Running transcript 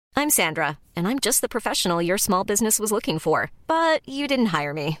I'm Sandra, and I'm just the professional your small business was looking for. But you didn't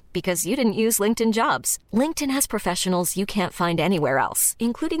hire me because you didn't use LinkedIn Jobs. LinkedIn has professionals you can't find anywhere else,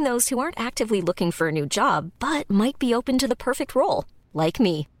 including those who aren't actively looking for a new job, but might be open to the perfect role, like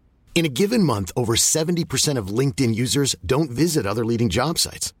me. In a given month, over 70% of LinkedIn users don't visit other leading job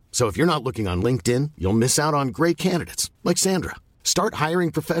sites. So if you're not looking on LinkedIn, you'll miss out on great candidates like Sandra. Start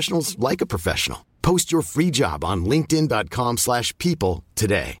hiring professionals like a professional. Post your free job on linkedin.com/people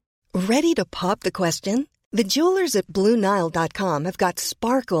today. Ready to pop the question? The jewelers at BlueNile.com have got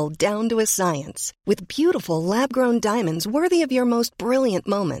sparkle down to a science with beautiful lab-grown diamonds worthy of your most brilliant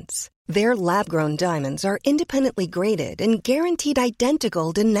moments. Their lab-grown diamonds are independently graded and guaranteed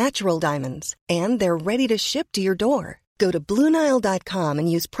identical to natural diamonds, and they're ready to ship to your door. Go to BlueNile.com and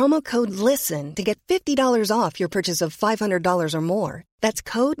use promo code LISTEN to get $50 off your purchase of $500 or more. That's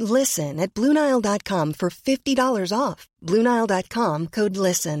code LISTEN at BlueNile.com for $50 off. BlueNile.com, code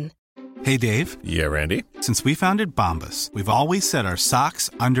LISTEN. Hey, Dave. Yeah, Randy. Since we founded Bombas, we've always said our socks,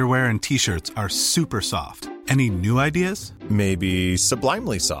 underwear, and T-shirts are super soft. Any new ideas? Maybe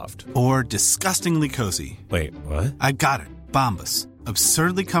sublimely soft. Or disgustingly cozy. Wait, what? I got it. Bombas.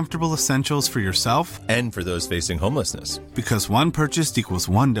 Absurdly comfortable essentials for yourself and for those facing homelessness. Because one purchased equals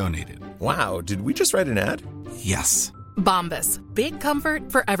one donated. Wow, did we just write an ad? Yes. Bombas. Big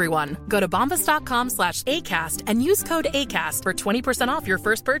comfort for everyone. Go to bombas.com/ACAST and use code ACAST for 20% off your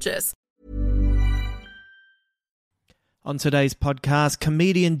first purchase. On today's podcast,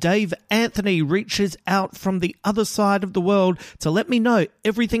 comedian Dave Anthony reaches out from the other side of the world to let me know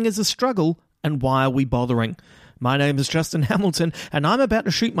everything is a struggle and why are we bothering. My name is Justin Hamilton, and I'm about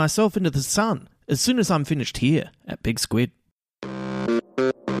to shoot myself into the sun as soon as I'm finished here at Big Squid.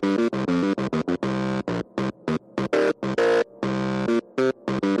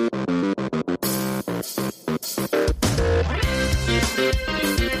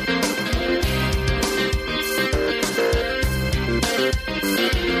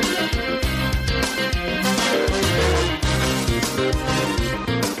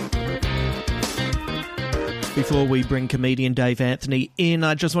 Before we bring comedian Dave Anthony in,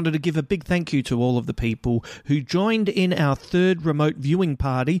 I just wanted to give a big thank you to all of the people who joined in our third remote viewing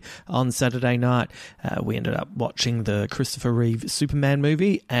party on Saturday night. We ended up watching the Christopher Reeve Superman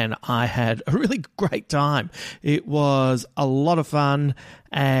movie, and I had a really great time. It was a lot of fun,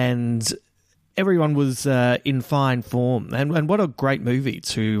 and everyone was in fine form. And what a great movie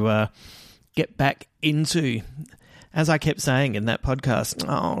to get back into. As I kept saying in that podcast,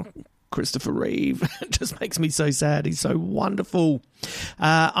 Christopher Reeve. It just makes me so sad. He's so wonderful.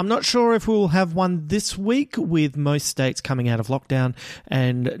 I'm not sure if we'll have one this week, with most states coming out of lockdown,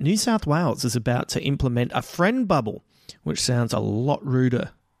 and New South Wales is about to implement a friend bubble, which sounds a lot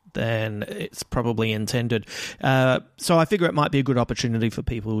ruder than it's probably intended. So I figure it might be a good opportunity for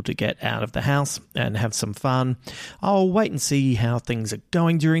people to get out of the house and have some fun. I'll wait and see how things are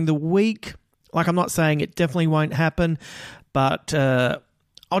going during the week. Like, I'm not saying it definitely won't happen, but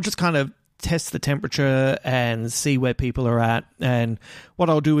I'll just kind of test the temperature and see where people are at. And what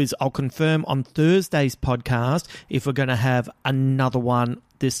I'll do is I'll confirm on Thursday's podcast if we're going to have another one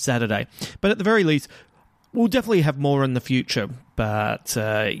this Saturday. But at the very least, we'll definitely have more in the future. But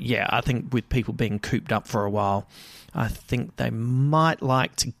yeah, I think with people being cooped up for a while, I think they might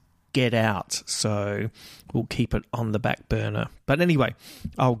like to get out. So we'll keep it on the back burner. But anyway,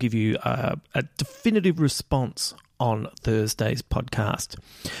 I'll give you a definitive response on Thursday's podcast.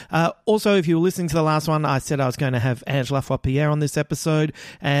 Also, if you were listening to the last one, I said I was going to have Ange Lafroy-Pierre on this episode,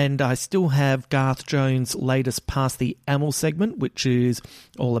 and I still have Garth Jones' latest Past the Amel segment, which is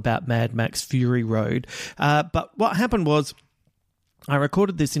all about Mad Max Fury Road. But what happened was I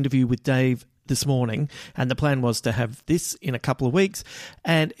recorded this interview with Dave this morning, and the plan was to have this in a couple of weeks,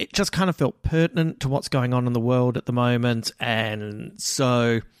 and it just kind of felt pertinent to what's going on in the world at the moment, and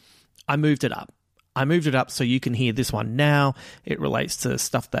so I moved it up. So you can hear this one now. It relates to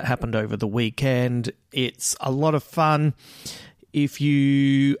stuff that happened over the weekend. It's a lot of fun. If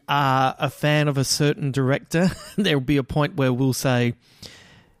you are a fan of a certain director, there will be a point where we'll say,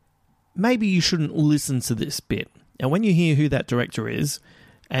 maybe you shouldn't listen to this bit. And when you hear who that director is,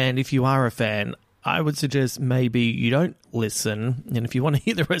 and if you are a fan, I would suggest maybe you don't listen. And if you want to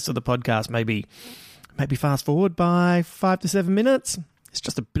hear the rest of the podcast, maybe fast forward by 5 to 7 minutes. It's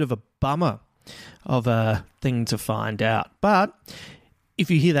just a bit of a bummer of a thing to find out. But if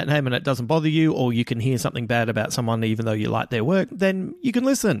you hear that name and it doesn't bother you, or you can hear something bad about someone even though you like their work, then you can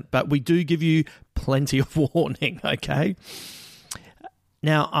listen. But we do give you plenty of warning, okay?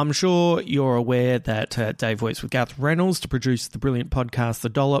 Now, I'm sure you're aware that Dave works with Garth Reynolds to produce the brilliant podcast The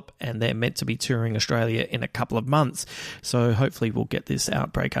Dollop, and they're meant to be touring Australia in a couple of months. So hopefully we'll get this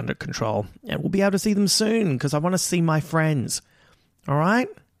outbreak under control, and we'll be able to see them soon, because I want to see my friends. All right?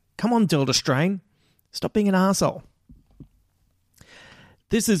 Come on, Delta Strain. Stop being an arsehole.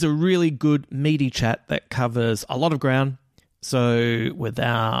 This is a really good, meaty chat that covers a lot of ground. So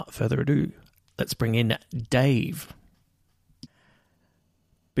without further ado, let's bring in Dave.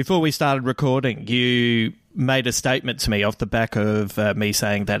 Before we started recording, you made a statement to me off the back of me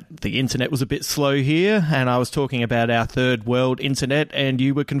saying that the internet was a bit slow here, and I was talking about our third world internet, and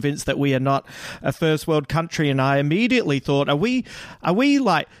you were convinced that we are not a first world country, and I immediately thought, are we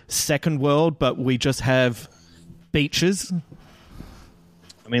like second world, but we just have beaches?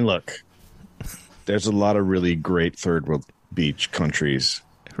 I mean, look, there's a lot of really great third world beach countries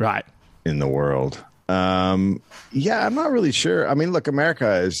right in the world. Yeah, I'm not really sure. I mean, look,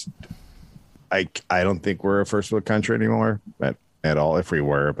 America is, I don't think we're a first world country anymore at all, if we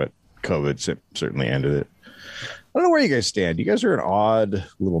were, but COVID certainly ended it. I don't know where you guys stand. You guys are an odd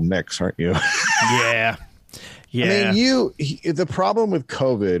little mix, aren't you? Yeah. I mean, the problem with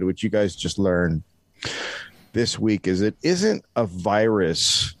COVID, which you guys just learned this week, is it isn't a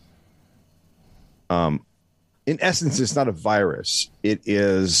virus. In essence, it's not a virus. It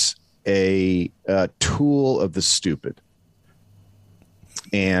is a tool of the stupid.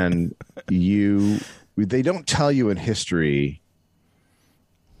 And they don't tell you in history.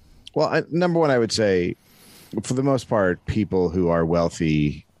 Well, number one, I would say, for the most part, people who are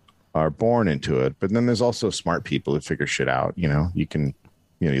wealthy are born into it. But then there's also smart people who figure shit out. You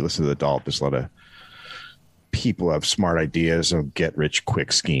listen to the Dollop. There's a lot of people who have smart ideas of get rich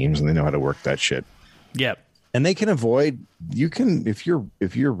quick schemes, and they know how to work that shit. Yep. And they can avoid, if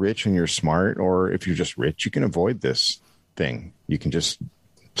you're rich and you're smart, or if you're just rich, you can avoid this thing. You can just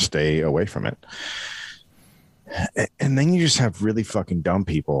stay away from it. And then you just have really fucking dumb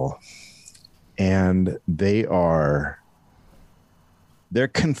people, and they're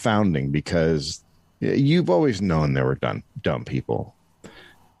confounding, because you've always known there were dumb people.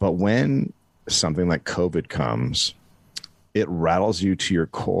 But when something like COVID comes, it rattles you to your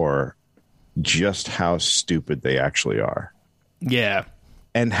core just how stupid they actually are. Yeah.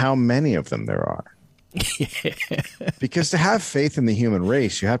 And how many of them there are. Because to have faith in the human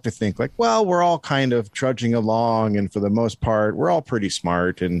race, you have to think like, well, we're all kind of trudging along, and for the most part, we're all pretty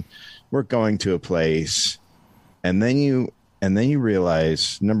smart, and we're going to a place. And then you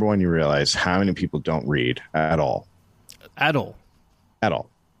realize, number one, you realize how many people don't read at all. At all.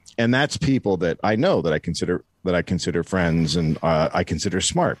 And that's people that I know that I consider friends, and I consider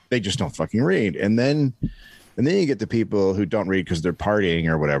smart. They just don't fucking read. And then you get the people who don't read because they're partying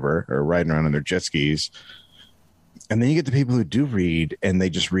or whatever, or riding around on their jet skis. And then you get the people who do read, and they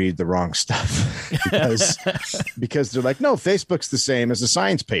just read the wrong stuff because they're like, no, Facebook's the same as a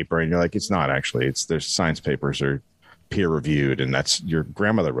science paper. And you're like, it's not actually. Their science papers are peer reviewed, and that's your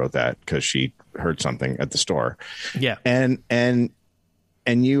grandmother wrote that because she heard something at the store. Yeah. And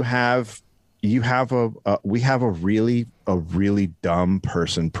we have a really dumb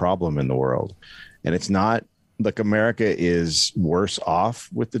person problem in the world. And it's not like America is worse off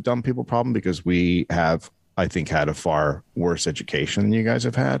with the dumb people problem, because we have, I think, had a far worse education than you guys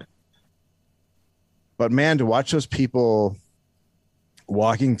have had. But man, to watch those people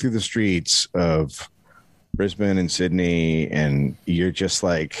walking through the streets of Brisbane and Sydney, and you're just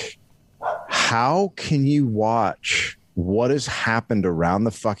like, how can you watch what has happened around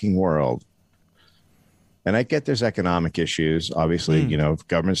the fucking world? And I get there's economic issues, obviously, if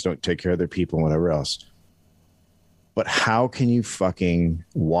governments don't take care of their people and whatever else. But how can you fucking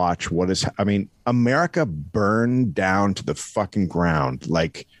watch America burned down to the fucking ground.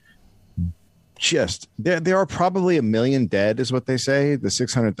 Like, just there are probably 1 million dead is what they say. The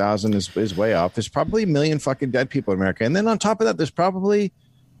 600,000 is way off. There's probably 1 million fucking dead people in America. And then on top of that, there's probably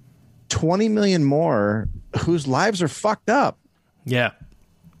 20 million more whose lives are fucked up. Yeah.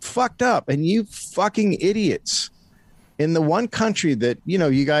 Fucked up. And you fucking idiots in the one country that,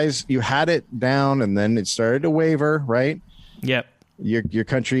 you guys, you had it down, and then it started to waver, right? Yep. Your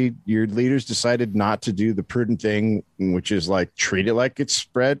country, your leaders decided not to do the prudent thing, which is like treat it like it's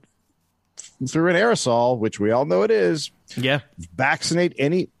spread through an aerosol, which we all know it is. Yeah. Vaccinate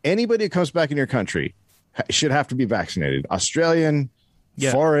anybody who comes back in your country should have to be vaccinated. Australian,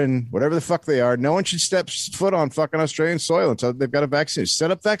 foreign, whatever the fuck they are. No one should step foot on fucking Australian soil until they've got a vaccine. Set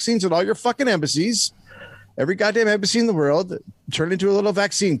up vaccines at all your fucking embassies. Every goddamn embassy in the world, turn into a little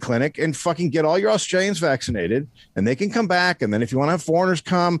vaccine clinic, and fucking get all your Australians vaccinated, and they can come back. And then if you want to have foreigners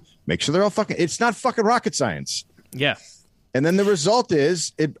come, make sure they're all fucking, it's not fucking rocket science. Yeah. And then the result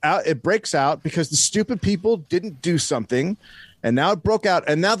is it breaks out because the stupid people didn't do something. And now it broke out.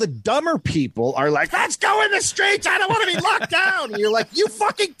 And now the dumber people are like, let's go in the streets. I don't want to be locked down. And you're like, you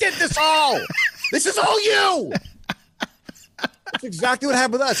fucking did this all. This is all you. That's exactly what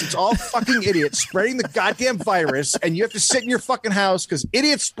happened with us. It's all fucking idiots spreading the goddamn virus. And you have to sit in your fucking house because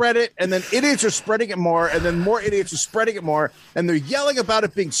idiots spread it. And then idiots are spreading it more. And then more idiots are spreading it more. And they're yelling about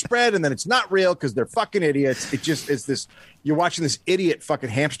it being spread. And then it's not real because they're fucking idiots. It just is this. You're watching this idiot fucking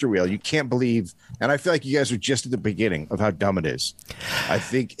hamster wheel. You can't believe. And I feel like you guys are just at the beginning of how dumb it is. I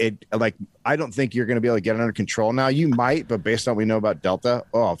think I don't think you're going to be able to get it under control now. You might, but based on what we know about Delta,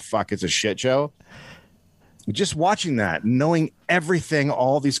 oh, fuck, it's a shit show. Just watching that, knowing everything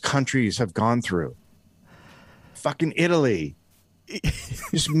all these countries have gone through. Fucking Italy.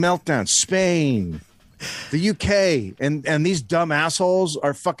 Just meltdown. Spain. The UK. And these dumb assholes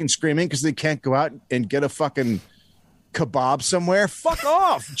are fucking screaming because they can't go out and get a fucking kebab somewhere. Fuck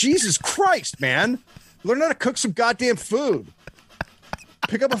off. Jesus Christ, man. Learn how to cook some goddamn food.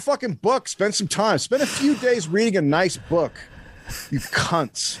 Pick up a fucking book. Spend some time. Spend a few days reading a nice book. You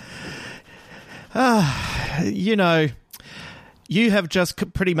cunts. You know, you have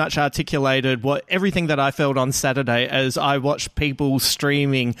just pretty much articulated everything that I felt on Saturday as I watched people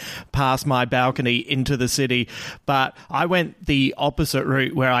streaming past my balcony into the city. But I went the opposite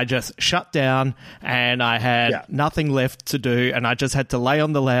route where I just shut down and I had nothing left to do. And I just had to lay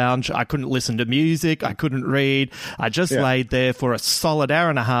on the lounge. I couldn't listen to music. I couldn't read. I just laid there for a solid hour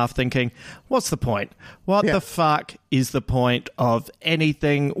and a half thinking, what's the point? What the fuck is the point of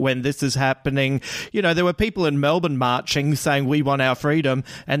anything when this is happening? You know, there were people in Melbourne marching saying we want our freedom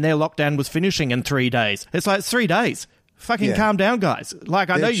and their lockdown was finishing in 3 days. It's like 3 days. Fucking calm down, guys. Like,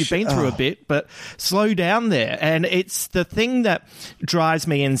 I know you've been through a bit, but slow down there. And it's the thing that drives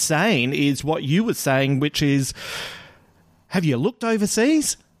me insane is what you were saying, which is, have you looked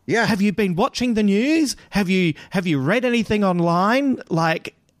overseas? Yeah. Have you been watching the news? Have you read anything online?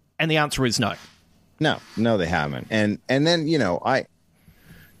 Like, and the answer is no. No, they haven't. And then, you know,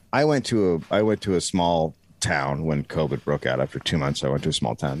 I went to a small town when COVID broke out. After 2 months, I went to a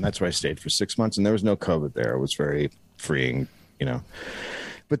small town. That's where I stayed for 6 months, and there was no COVID there. It was very freeing, you know.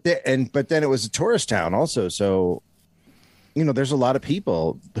 But then it was a tourist town also. So, you know, there's a lot of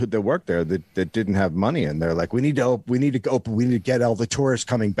people that work there that didn't have money, and they're like, we need to get all the tourists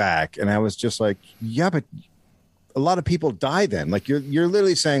coming back. And I was just like, yeah, but a lot of people die then. Like you're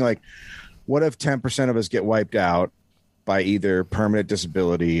literally saying, like, what if 10% of us get wiped out by either permanent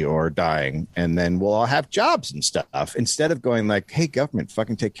disability or dying, and then we'll all have jobs and stuff, instead of going like, hey, government,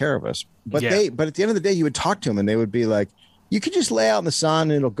 fucking take care of us. But but at the end of the day, you would talk to them and they would be like, you could just lay out in the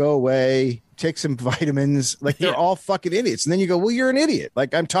sun and it'll go away. Take some vitamins. Like, they're all fucking idiots. And then you go, well, you're an idiot.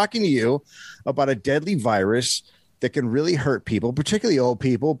 Like, I'm talking to you about a deadly virus that can really hurt people, particularly old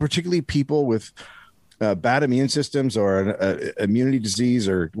people, particularly people with bad immune systems or an immunity disease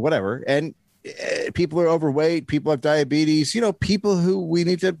or whatever. And people are overweight, people have diabetes, you know, people who we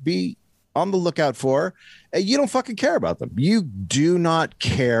need to be on the lookout for. You don't fucking care about them. You do not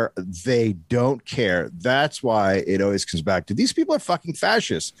care. They don't care. That's why it always comes back to these people are fucking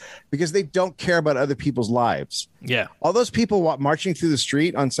fascists, because they don't care about other people's lives. Yeah. All those people marching through the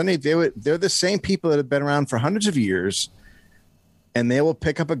street on Sunday, they're the same people that have been around for hundreds of years, and they will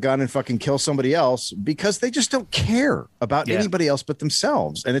pick up a gun and fucking kill somebody else because they just don't care about anybody else but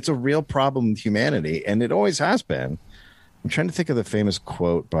themselves. And it's a real problem with humanity, and it always has been. I'm trying to think of the famous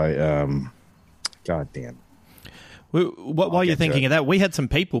quote by, God damn. While you're thinking of that, we had some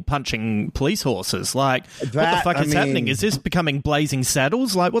people punching police horses. Like, what the fuck is happening? Is this becoming Blazing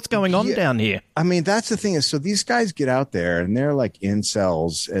Saddles? Like, what's going on down here? I mean, that's the thing is, so these guys get out there and they're like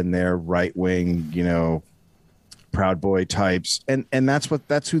incels and they're right wing, you know, Proud Boy types, and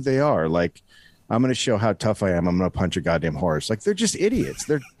that's who they are. Like, I'm going to show how tough I am. I'm going to punch a goddamn horse. Like, they're just idiots.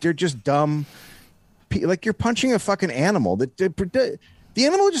 They're just dumb. Like, you're punching a fucking animal. The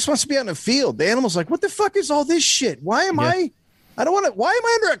animal just wants to be out in the field. The animal's like, what the fuck is all this shit? Why am I don't want to. Why am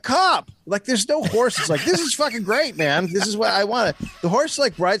I under a cop? Like, there's no horse. It's like, this is fucking great, man. This is what I want. The horse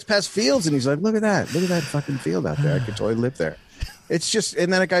like rides past fields and he's like, look at that fucking field out there. I could totally live there. It's just,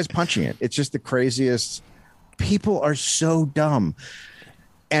 and then a guy's punching it. It's just the craziest. People are so dumb.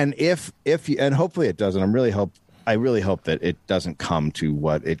 And if you, and hopefully it doesn't, I really hope that it doesn't come to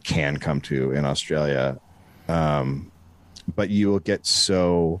what it can come to in Australia. But you will get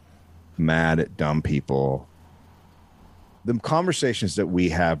so mad at dumb people. The conversations that we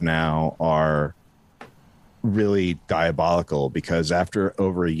have now are really diabolical, because after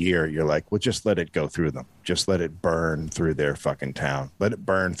over a year, you're like, well, just let it go through them. Just let it burn through their fucking town. Let it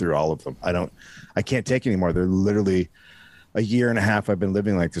burn through all of them. I can't take anymore. They're literally a year and a half I've been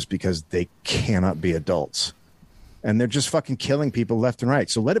living like this because they cannot be adults. And they're just fucking killing people left and right.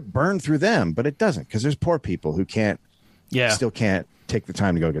 So let it burn through them, but it doesn't, because there's poor people who still can't take the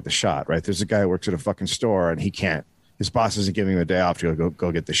time to go get the shot, right? There's a guy who works at a fucking store and his boss isn't giving him a day off to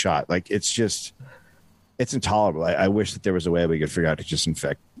go get the shot. Like, it's intolerable. I wish that there was a way we could figure out to just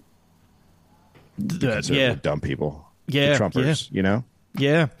infect dumb people. Yeah. The Trumpers, you know?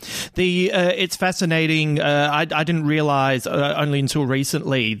 Yeah, it's fascinating. I didn't realize only until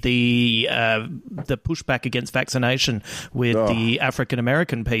recently the pushback against vaccination with the African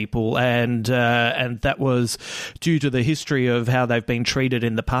American people, and that was due to the history of how they've been treated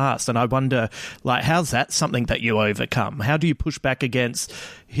in the past. And I wonder, like, how's that something that you overcome? How do you push back against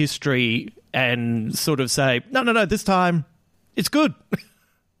history and sort of say, no, this time it's good?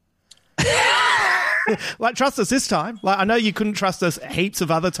 Like, trust us this time. Like, I know you couldn't trust us heaps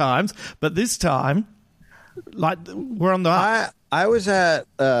of other times, but this time, like, we're on the up. I was at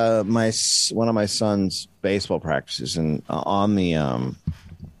one of my son's baseball practices, and on the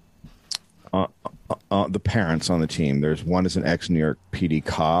parents on the team, there's one is an ex-New York PD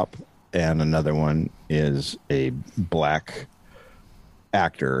cop, and another one is a black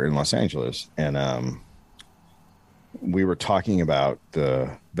actor in Los Angeles, and we were talking about the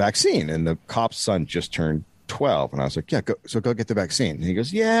vaccine, and the cop's son just turned 12, and I was like, go get the vaccine. And he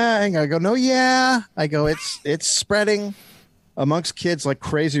goes, yeah. And I go, no, yeah. I go, it's spreading amongst kids like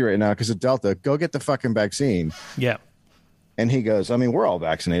crazy right now because of Delta. Go get the fucking vaccine. Yeah. And he goes, I mean, we're all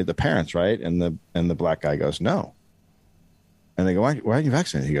vaccinated, the parents, right? And the black guy goes, no. And they go, why are you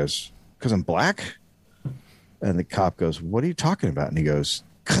vaccinated? He goes, because I'm black. And the cop goes, what are you talking about? And he goes,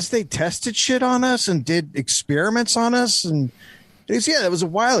 because they tested shit on us and did experiments on us. And he goes, yeah, that was a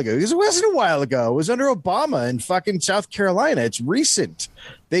while ago. He goes, it wasn't a while ago. It was under Obama in fucking South Carolina. It's recent.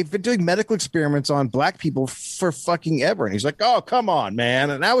 They've been doing medical experiments on black people for fucking ever. And he's like, oh, come on, man.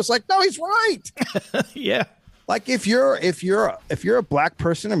 And I was like, no, he's right. Yeah. Like, if you're a black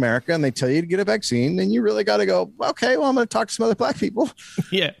person in America and they tell you to get a vaccine, then you really got to go, okay, well, I'm going to talk to some other black people.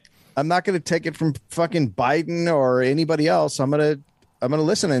 Yeah. I'm not going to take it from fucking Biden or anybody else. I'm going to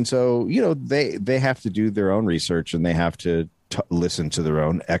listen. And so, you know, they have to do their own research, and they have to listen to their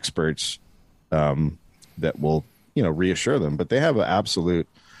own experts that will, you know, reassure them. But they have an absolute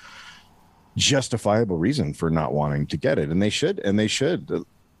justifiable reason for not wanting to get it. And they should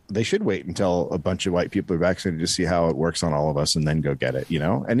wait until a bunch of white people are vaccinated to see how it works on all of us and then go get it, you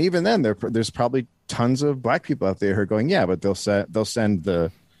know? And even then there's probably tons of black people out there who are going, yeah, but they'll send the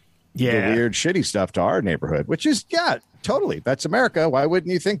weird shitty stuff to our neighborhood, which is, yeah, totally. That's America. Why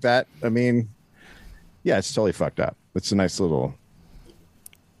wouldn't you think that? I mean, yeah, it's totally fucked up. It's a nice little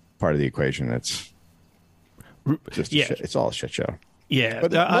part of the equation. It's just it's all a shit show. Yeah.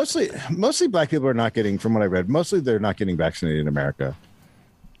 But mostly black people are not getting, from what I read, mostly they're not getting vaccinated in America.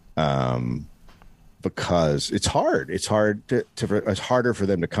 Because it's hard. It's harder for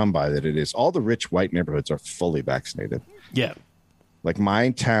them to come by than it is. All the rich white neighborhoods are fully vaccinated. Yeah. Like, my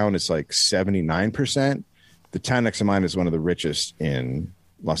town is like 79%. The town next to mine is one of the richest in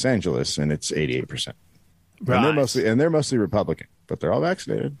Los Angeles, and it's 88%. Right. And they're mostly Republican, but they're all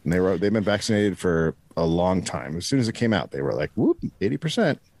vaccinated. And they've been vaccinated for a long time. As soon as it came out, they were like, whoop,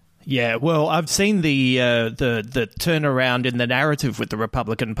 80%. Yeah, well, I've seen the turnaround in the narrative with the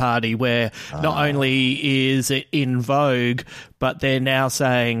Republican Party, where not only is it in vogue, but they're now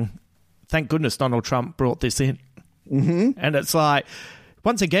saying, thank goodness Donald Trump brought this in. Mm-hmm. And it's like,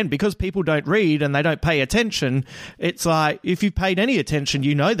 once again, because people don't read and they don't pay attention, it's like, if you've paid any attention,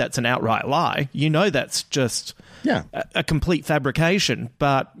 you know that's an outright lie. You know that's just a complete fabrication.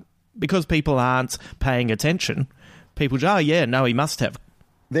 But because people aren't paying attention, people go, oh, yeah, no, he must have.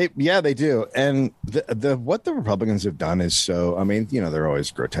 They do. And what the Republicans have done is so, I mean, you know, they're always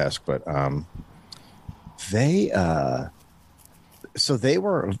grotesque, but they've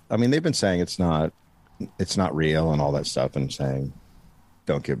been saying it's not real and all that stuff, and saying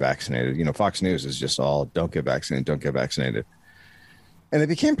don't get vaccinated. You know, Fox News is just all don't get vaccinated. And it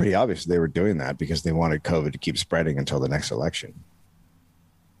became pretty obvious they were doing that because they wanted COVID to keep spreading until the next election.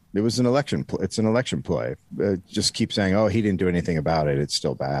 It was an election. It's an election play. Just keep saying, "Oh, he didn't do anything about it. It's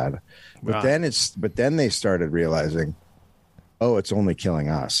still bad." But then they started realizing, "Oh, it's only killing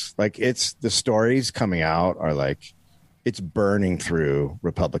us." Like, it's the stories coming out are like it's burning through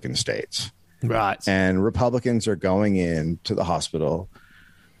Republican states, right? And Republicans are going into the hospital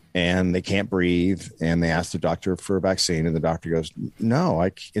and they can't breathe, and they ask the doctor for a vaccine, and the doctor goes, "No,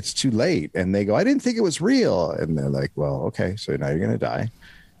 it's too late." And they go, "I didn't think it was real." And they're like, "Well, okay, so now you're going to die."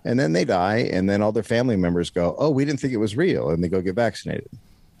 And then they die, and then all their family members go, "Oh, we didn't think it was real," and they go get vaccinated.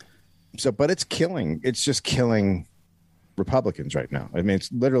 So, but it's just killing Republicans right now. I mean,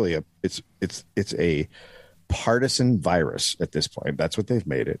 it's literally it's a partisan virus at this point. That's what they've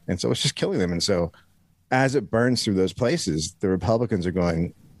made it. And so it's just killing them. And so as it burns through those places, the Republicans are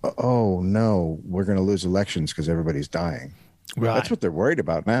going, oh no, we're going to lose elections because everybody's dying. Right. That's what they're worried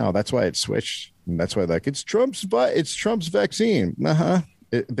about now. That's why it switched. And that's why it's Trump's vaccine.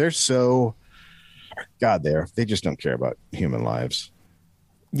 They're so they just don't care about human lives.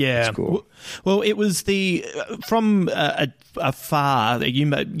 Yeah. It's cool. Well, it was from afar, you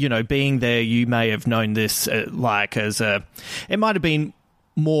know, being there, you may have known this it might have been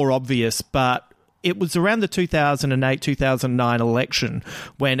more obvious, but it was around the 2008-2009 election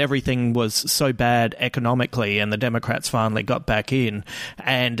when everything was so bad economically and the Democrats finally got back in.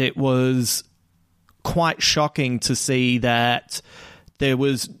 And it was quite shocking to see that there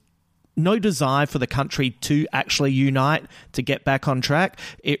was no desire for the country to actually unite, to get back on track.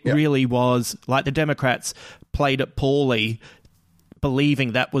 It really was like the Democrats played it poorly,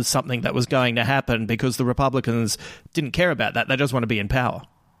 believing that was something that was going to happen because the Republicans didn't care about that. They just want to be in power.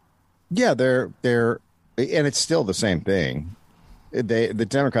 Yeah, they're and it's still the same thing. The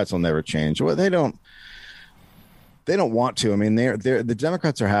Democrats will never change. Well, they don't want to. I mean, the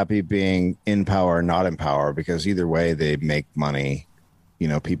Democrats are happy being in power or not in power because either way they make money. You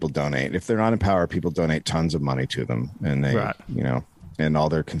know, people donate. If they're not in power, people donate tons of money to them, and they, you know, and all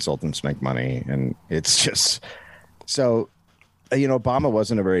their consultants make money, and it's just so. You know, Obama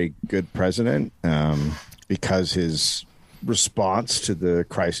wasn't a very good president because his response to the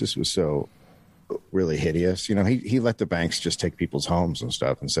crisis was so really hideous. You know, he let the banks just take people's homes and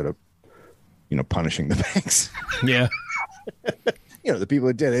stuff instead of, you know, punishing the banks. Yeah. You know, the people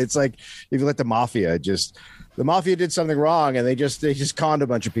who did it. It's like if you let the mafia did something wrong and they just conned a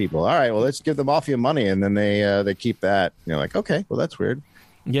bunch of people. All right, well, let's give the mafia money, and then they keep that. You know, like, okay, well, that's weird.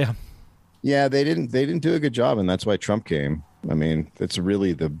 Yeah. Yeah, they didn't do a good job, and that's why Trump came. I mean, that's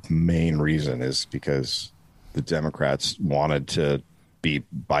really the main reason is because the Democrats wanted to be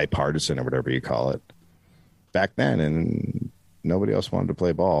bipartisan or whatever you call it back then, and nobody else wanted to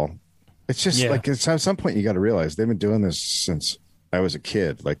play ball. It's just like at some point you got to realize they've been doing this since I was a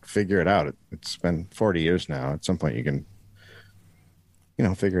kid. Like, figure it out. It's been 40 years now. At some point you can, you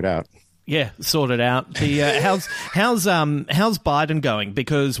know, figure it out. Yeah, sort it out. The how's Biden going?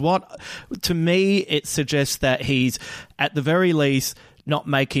 Because to me it suggests that he's at the very least not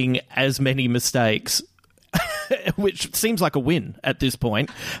making as many mistakes, which seems like a win at this point.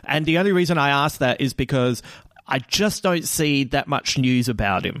 And the only reason I ask that is because I just don't see that much news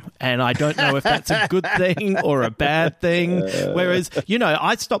about him. And I don't know if that's a good thing or a bad thing. Whereas, you know,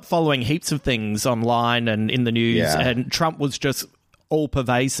 I stopped following heaps of things online and in the news, and Trump was just all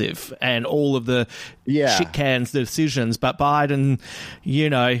pervasive and all of the shit cans decisions. But Biden, you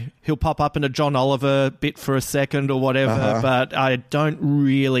know, he'll pop up in a John Oliver bit for a second or whatever, but I don't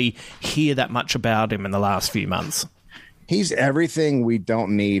really hear that much about him in the last few months. He's everything we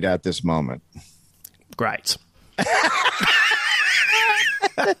don't need at this moment. Great.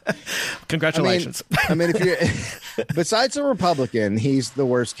 Congratulations. I mean, if you're besides a Republican, he's the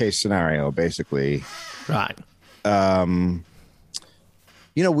worst case scenario, basically. Right.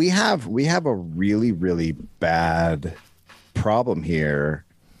 You know, we have a really, really bad problem here.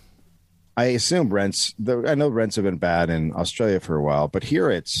 I assume I know rents have been bad in Australia for a while, but here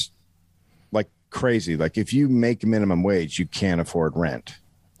it's like crazy. Like, if you make minimum wage, you can't afford rent.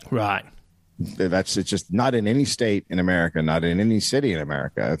 Right. It's just not in any state in America, not in any city in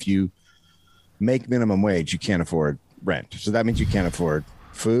America. If you make minimum wage, you can't afford rent. So that means you can't afford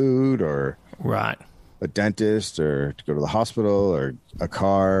food or a dentist or to go to the hospital or a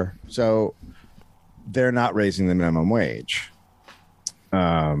car. So they're not raising the minimum wage.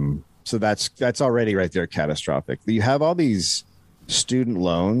 So that's already right there catastrophic. You have all these student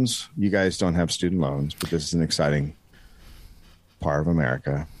loans. You guys don't have student loans, but this is an exciting part of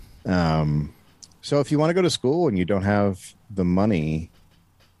America. So if you want to go to school and you don't have the money,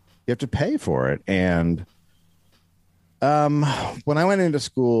 you have to pay for it. And when I went into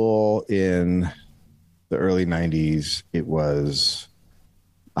school in the early 90s, it was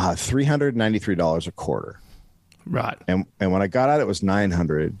 $393 a quarter. Right. And when I got out, it was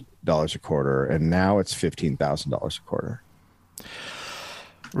 $900 a quarter, and now it's $15,000 a quarter.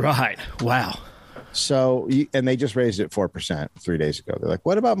 Right. Wow. So, and they just raised it 4% 3 days ago. They're like,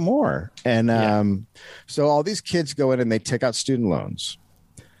 what about more? And so all these kids go in and they take out student loans.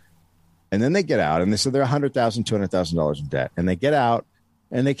 And then they get out, and they're $100,000, $200,000 in debt. And they get out,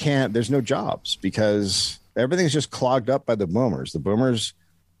 and there's no jobs because everything's just clogged up by the boomers. The boomers,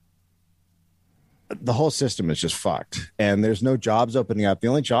 the whole system is just fucked, and there's no jobs opening up. The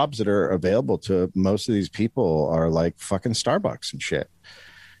only jobs that are available to most of these people are like fucking Starbucks and shit.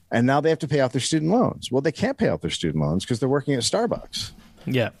 And now they have to pay off their student loans. Well, they can't pay off their student loans because they're working at Starbucks.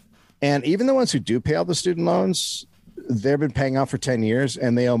 Yeah. And even the ones who do pay off the student loans, they've been paying off for 10 years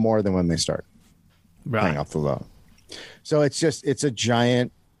and they owe more than when they start paying off the loan. So it's a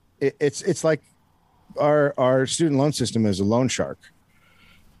giant, it's like our student loan system is a loan shark.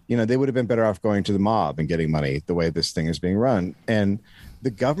 You know, they would have been better off going to the mob and getting money the way this thing is being run. And the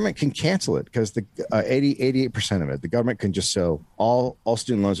government can cancel it because the 88% of it, the government can just so all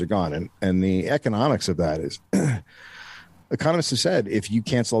student loans are gone. And the economics of that is economists have said, if you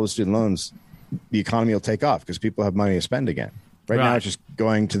cancel all the student loans, the economy will take off because people have money to spend again. Right now, it's just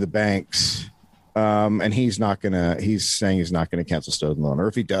going to the banks. And he's saying he's not going to cancel student loan, or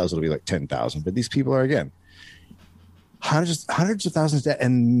if he does, it'll be like 10,000. But these people are, again, hundreds of thousands of debt,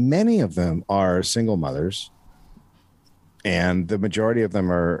 and many of them are single mothers. And the majority of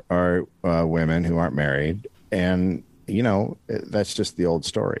them are women who aren't married. And, you know, that's just the old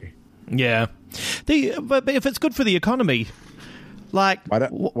story. Yeah. But if it's good for the economy, like,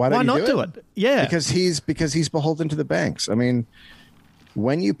 why not do it? Yeah. Because he's beholden to the banks. I mean,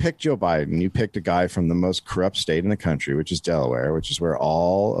 when you picked Joe Biden, you picked a guy from the most corrupt state in the country, which is Delaware, which is where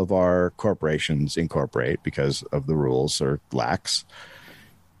all of our corporations incorporate because of the rules or lax.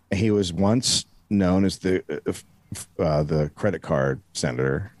 He was once known as the credit card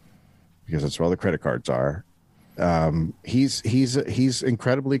senator because that's where all the credit cards are. He's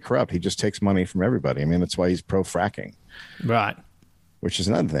incredibly corrupt. He just takes money from everybody. I mean, that's why he's pro fracking, right? Which is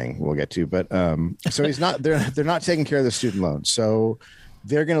another thing we'll get to. But so he's not. They're not taking care of the student loan. So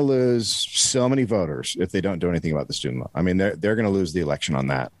they're going to lose so many voters if they don't do anything about the student loan. I mean, they're going to lose the election on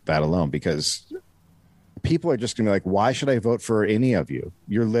that alone because people are just going to be like, why should I vote for any of you?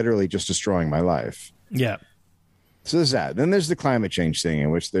 You're literally just destroying my life. Yeah. So there's that. Then there's the climate change thing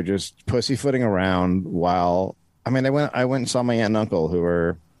in which they're just pussyfooting around while, I mean, I went and saw my aunt and uncle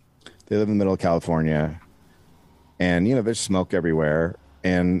they live in the middle of California, and, you know, there's smoke everywhere,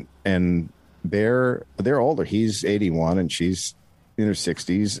 and they're older. He's 81 and she's in her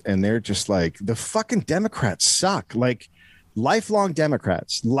 60s, and they're just like, the fucking Democrats suck. Like, lifelong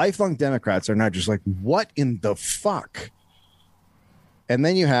Democrats are not just like, what in the fuck? And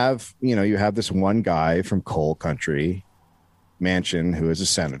then you have this one guy from coal country, Manchin, who is a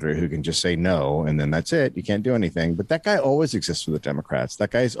senator who can just say no, and then that's it. You can't do anything. But that guy always exists for the Democrats.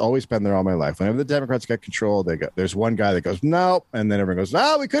 That guy's always been there all my life. Whenever the Democrats got control, there's one guy that goes, no, and then everyone goes,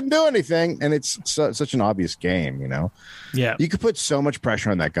 no, we couldn't do anything. And it's such an obvious game, you know? Yeah. You could put so much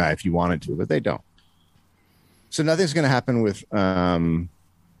pressure on that guy if you wanted to, but they don't. So nothing's going to happen with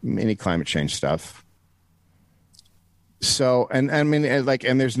any climate change stuff. So, and I mean, like,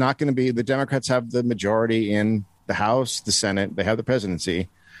 and there's not going to be, the Democrats have the majority in the House, the Senate, they have the presidency.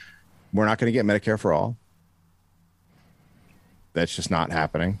 We're not going to get Medicare for all. That's just not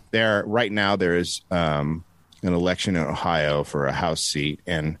happening. Right now, there is an election in Ohio for a House seat,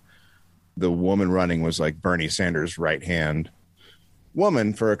 and the woman running was like Bernie Sanders' right-hand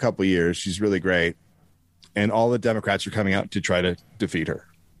woman for a couple of years. She's really great. And all the Democrats are coming out to try to defeat her.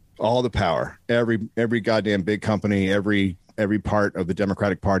 All the power, every goddamn big company, every part of the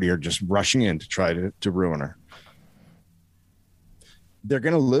Democratic Party are just rushing in to try to ruin her. They're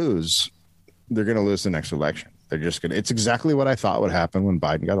going to lose. They're going to lose the next election. They're just going to. It's exactly what I thought would happen when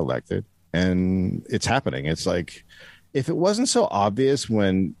Biden got elected, and it's happening. It's like, if it wasn't so obvious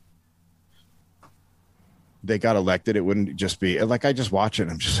when they got elected, it wouldn't just be like, I just watch it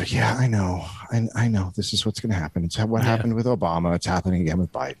and I'm just like, yeah, I know. I know this is what's going to happen. It's what happened with Obama. It's happening again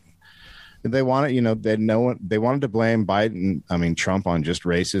with Biden. They want it, they wanted to blame Trump on just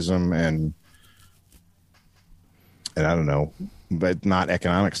racism and I don't know, but not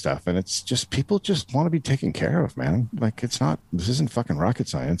economic stuff. And it's just, people just want to be taken care of, man. Like, this isn't fucking rocket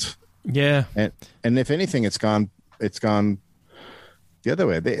science. Yeah. And if anything, it's gone the other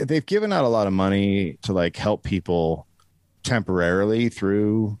way. They've given out a lot of money to like help people temporarily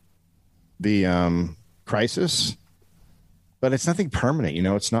through the crisis, but it's nothing permanent. You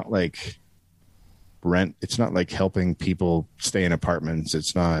know, it's not like rent. It's not like helping people stay in apartments.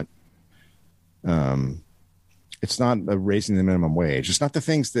 It's not raising the minimum wage. It's not the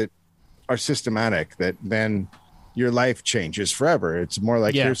things that are systematic that then your life changes forever. It's more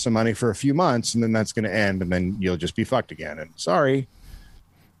like, here's some money for a few months and then that's going to end and then you'll just be fucked again. And sorry.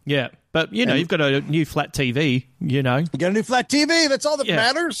 Yeah. But, you know, you've got a new flat TV, you know. You got a new flat TV. That's all that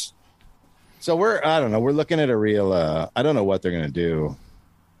matters. So we're looking at a real, I don't know what they're going to do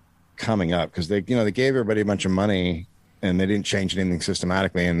coming up because they gave everybody a bunch of money and they didn't change anything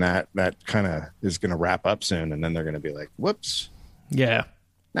systematically, and that kind of is going to wrap up soon, and then they're going to be like, whoops. Yeah.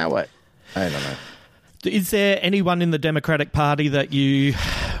 Now what? I don't know. Is there anyone in the Democratic Party that you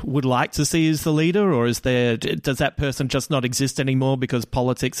would like to see as the leader, or does that person just not exist anymore because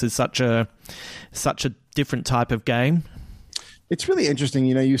politics is such a different type of game? It's really interesting.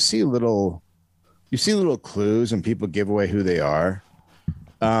 You see little clues, and people give away who they are.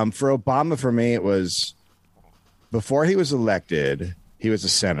 For Obama, for me, it was before he was elected. He was a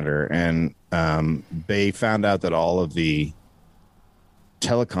senator, and they found out that all of the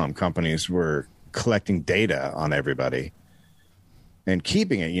telecom companies were collecting data on everybody and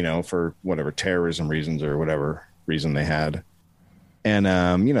keeping it, for whatever terrorism reasons or whatever reason they had. And,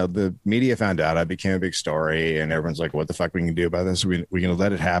 the media found out. I became a big story, and everyone's like, what the fuck we can do about this? We're going to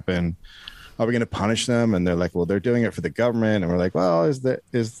let it happen. Are we going to punish them? And they're like, well, they're doing it for the government. And we're like, well, are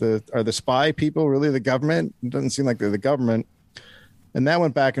the spy people really the government? It doesn't seem like they're the government. And that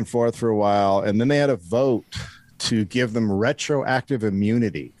went back and forth for a while. And then they had a vote to give them retroactive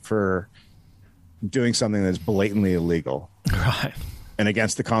immunity for doing something that's blatantly illegal. Right. And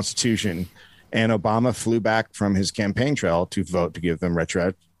against the Constitution. And Obama flew back from his campaign trail to vote to give them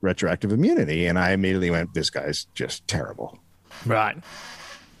retroactive immunity. And I immediately went, this guy's just terrible. Right.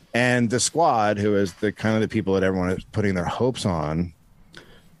 And the squad, who is the kind of the people that everyone is putting their hopes on,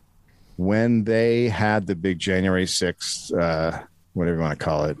 when they had the big January 6th, whatever you want to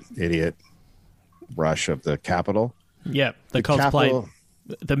call it, idiot rush of the Capitol. Yeah, the cosplay. Capitol,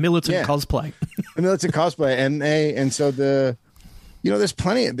 the militant cosplay. The militant cosplay. And so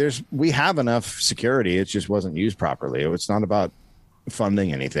we have enough security. It just wasn't used properly. It's not about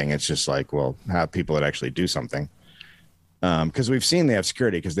funding anything. It's just like, well, have people that actually do something. Because we've seen they have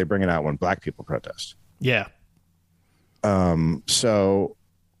security because they bring it out when black people protest. Yeah. So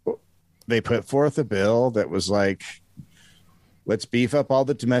they put forth a bill that was like, let's beef up all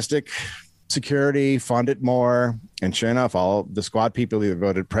the domestic security, fund it more. And sure enough, all the squad people either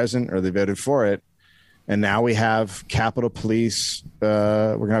voted present or they voted for it. And now we have Capitol Police.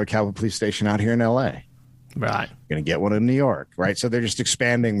 We're going to have a Capitol Police station out here in LA. Right. We're going to get one in New York. Right. So they're just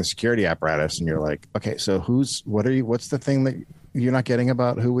expanding the security apparatus. And you're like, okay, so what's the thing that you're not getting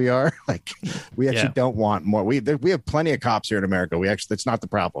about who we are? Like, we actually don't want more. We have plenty of cops here in America. That's not the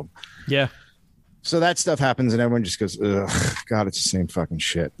problem. Yeah. So that stuff happens and everyone just goes, ugh, God, it's the same fucking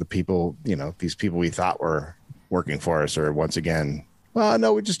shit. The people, these people we thought were working for us are once again, well,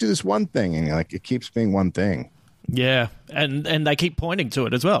 no, we just do this one thing. And like, it keeps being one thing. Yeah. And they keep pointing to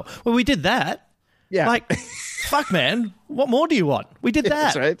it as well. Well, we did that. Yeah. Like, fuck, man. What more do you want? We did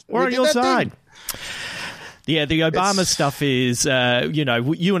that. That's right. We're on your side. Yeah, the Obama stuff is,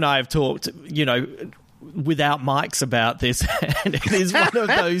 you and I have talked, without mics about this, and it is one of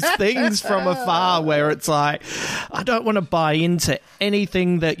those things from afar where it's like, I don't want to buy into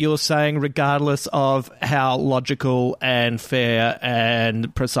anything that you're saying, regardless of how logical and fair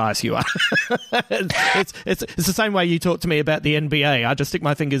and precise you are. it's the same way you talk to me about the NBA. I just stick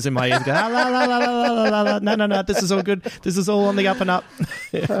my fingers in my ears and go, la, la, la, la, la, la, la. No, this is all good. This is all on the up and up.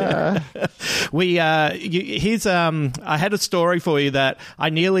 I had a story for you that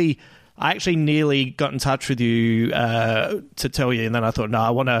I actually nearly got in touch with you to tell you, and then I thought, no, I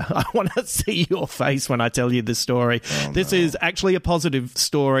want to see your face when I tell you this story. This is actually a positive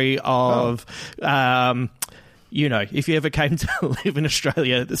story of, if you ever came to live in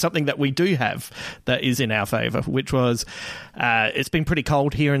Australia, there's something that we do have that is in our favour, which was it's been pretty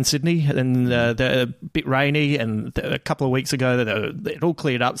cold here in Sydney, and they're a bit rainy, and a couple of weeks ago it all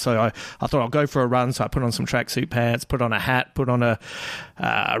cleared up, so I thought I'll go for a run. So I put on some tracksuit pants, put on a hat, put on a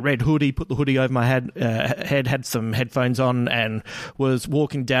red hoodie, put the hoodie over my head, had some headphones on, and was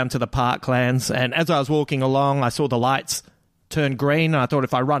walking down to the Parklands. And as I was walking along, I saw the lights turn green, and I thought,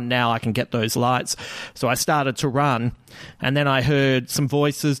 if I run now I can get those lights. So I started to run, and then I heard some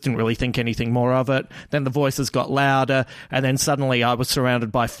voices, didn't really think anything more of it. Then the voices got louder, and then suddenly I was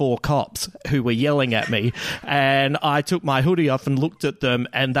surrounded by 4 cops who were yelling at me, and I took my hoodie off and looked at them,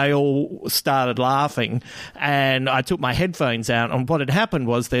 and they all started laughing. And I took my headphones out, and what had happened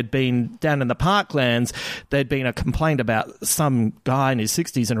was there'd been, down in the Parklands, there'd been a complaint about some guy in his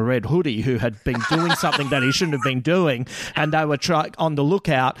 60s in a red hoodie who had been doing something that he shouldn't have been doing, and they were on the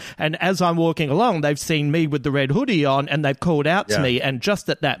lookout. And as I'm walking along, they've seen me with the red hoodie on, and they've called out to me. And just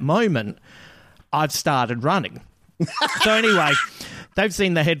at that moment, I've started running. So anyway, they've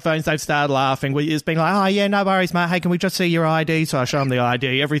seen the headphones, they've started laughing. It's been like, oh yeah, no worries, mate. Hey, can we just see your ID? So I show them the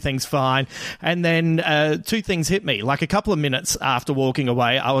ID, everything's fine. And then 2 things hit me. Like a couple of minutes after walking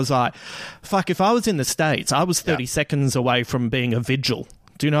away, I was like, fuck, if I was in the States, I was 30 seconds away from being a vigil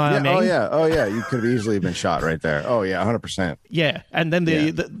Do you know what I mean? Oh yeah. You could have easily been shot right there. Oh yeah, 100%. Yeah, and then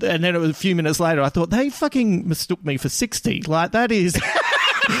and then it was a few minutes later. I thought they fucking mistook me for 60. Like that is.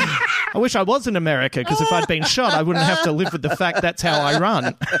 I wish I was in America, because if I'd been shot, I wouldn't have to live with the fact that's how I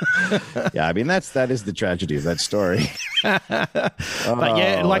run. Yeah, I mean that is the tragedy of that story. But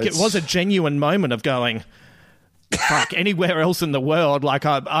yeah, like it was a genuine moment of going, fuck, anywhere else in the world, like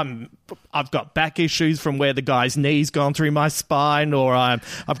I've got back issues from where the guy's knee's gone through my spine, or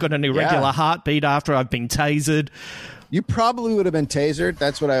I've got an irregular heartbeat after I've been tasered. You probably would have been tasered.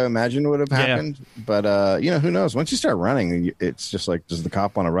 That's what I imagine would have happened. Yeah. But, who knows? Once you start running, it's just like, does the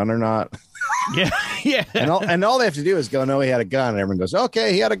cop want to run or not? Yeah. And all they have to do is go, no, he had a gun. And everyone goes,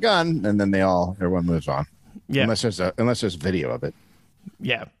 okay, he had a gun. And then everyone moves on. Yeah. Unless there's video of it.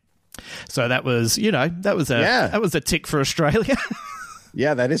 Yeah. So that was, that was a tick for Australia.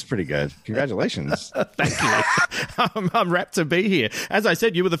 Yeah, that is pretty good. Congratulations. Thank you. I'm rapt to be here. As I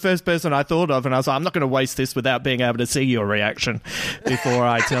said, you were the first person I thought of, and I was like, I'm not going to waste this without being able to see your reaction before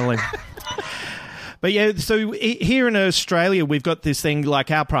I tell him. But yeah, so here in Australia, we've got this thing,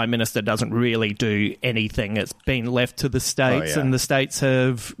 like our Prime Minister doesn't really do anything. It's been left to the states, and the states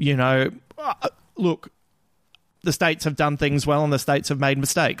have, look, the states have done things well and the states have made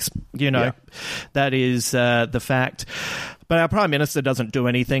mistakes. That is the fact. But our Prime Minister doesn't do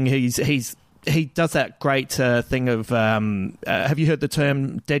anything. He does that great thing of, have you heard the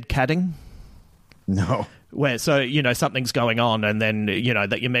term dead catting? No. Where, something's going on and then,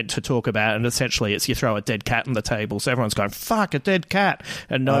 that you're meant to talk about, and essentially it's you throw a dead cat on the table. So everyone's going, fuck, a dead cat.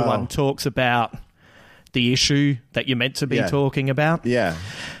 And no one talks about the issue that you're meant to be talking about. Yeah.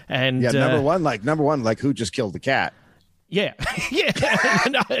 And number one, who just killed the cat? Yeah.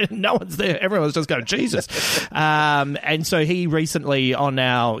 No one's there. Everyone's just going, Jesus. And so he recently on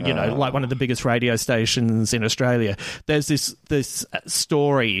our, like one of the biggest radio stations in Australia, there's this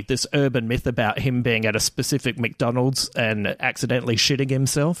story, this urban myth about him being at a specific McDonald's and accidentally shitting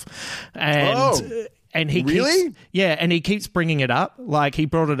himself. And he he keeps bringing it up. Like he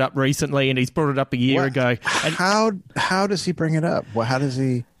brought it up recently, and he's brought it up a year ago. And how does he bring it up? Well, how does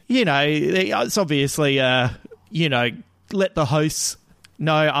he? It's obviously let the hosts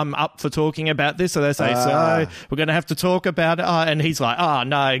know I'm up for talking about this. So they say, so we're going to have to talk about it. And he's like,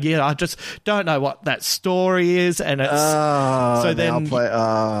 I just don't know what that story is. And it's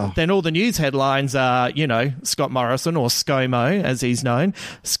then all the news headlines are, Scott Morrison, or ScoMo as he's known.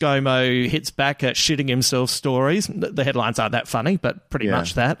 ScoMo hits back at shitting himself stories. The headlines aren't that funny, but pretty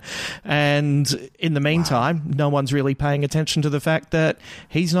much that. And in the meantime, no one's really paying attention to the fact that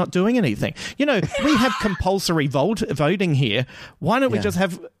he's not doing anything. We have compulsory voting here. Why don't we just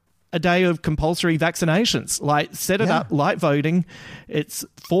have a day of compulsory vaccinations? Like, set it up, light voting. It's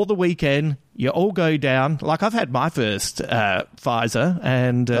for the weekend. You all go down. Like, I've had my first Pfizer,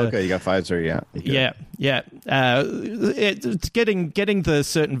 and okay, you got Pfizer, It's getting the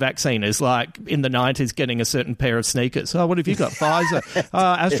certain vaccine is like in the 90s getting a certain pair of sneakers. Oh, what have you got? Pfizer,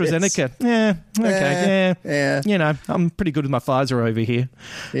 AstraZeneca. I'm pretty good with my Pfizer over here.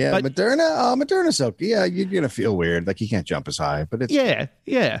 Yeah, but Moderna's okay. Yeah, you're gonna feel weird. Like you can't jump as high, but it's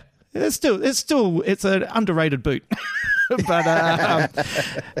it's an underrated boot.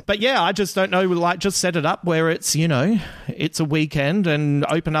 But yeah, I just don't know. Like, just set it up where it's it's a weekend and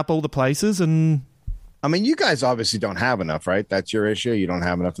open up all the places. And I mean, you guys obviously don't have enough, right? That's your issue. You don't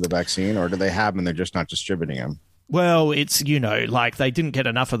have enough of the vaccine, or do they have them? They're just not distributing them. Well, it's, like they didn't get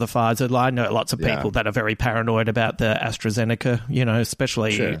enough of the Pfizer. I know lots of people that are very paranoid about the AstraZeneca,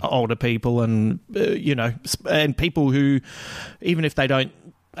 especially older people and, and people who, even if they don't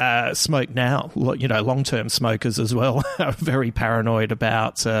smoke now, long-term smokers as well are very paranoid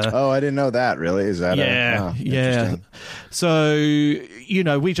about. I didn't know that. Really, is that? Yeah. So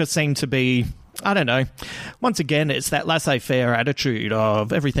we just seem to be. I don't know. Once again, it's that laissez-faire attitude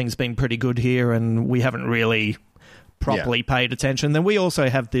of everything's been pretty good here, and we haven't really properly paid attention. Then we also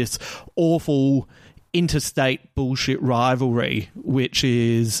have this awful interstate bullshit rivalry, which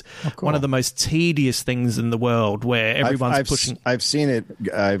is one of the most tedious things in the world, where everyone's pushing. I've seen it.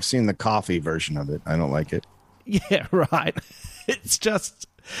 I've seen the coffee version of it. I don't like it. Yeah, right. It's just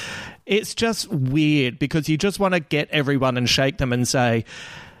weird because you just want to get everyone and shake them and say,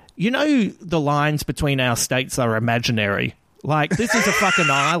 the lines between our states are imaginary. Like, this is a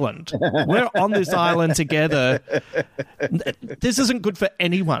fucking island. We're on this island together. This isn't good for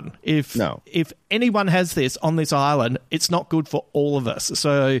anyone. If anyone has this on this island, it's not good for all of us.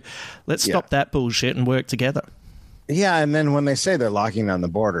 So let's stop that bullshit and work together. Yeah, and then when they say they're locking down the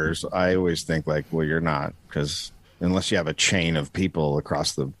borders, I always think like, well, you're not, because unless you have a chain of people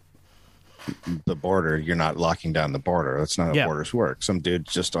across the the border, you're not locking down the border. That's not how borders work. Some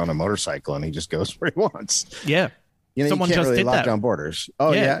dude's just on a motorcycle and he just goes where he wants. Yeah. You know, Someone you can't just really did lock that. down borders.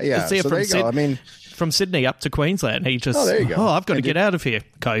 Oh, yeah. So there you go. I mean, from Sydney up to Queensland, he just, there you go. I've got to get out of here,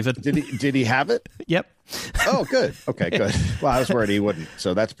 COVID. Did he have it? Yep. Oh, good. Okay, good. Well, I was worried he wouldn't,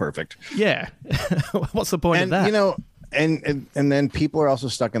 so that's perfect. Yeah. What's the point of that? You know, and then people are also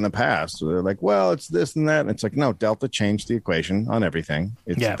stuck in the past. So they're like, well, it's this and that. And it's like, no, Delta changed the equation on everything.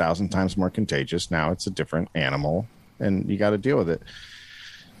 It's 1,000 times more contagious. Now it's a different animal, and you got to deal with it.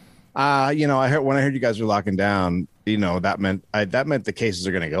 You know, when I heard you guys were locking down, you know, that meant the cases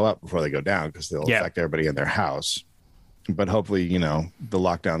are going to go up before they go down because they'll affect everybody in their house. But hopefully, you know, the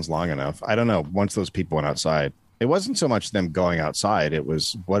lockdown's long enough. I don't know. Once those people went outside, it wasn't so much them going outside. It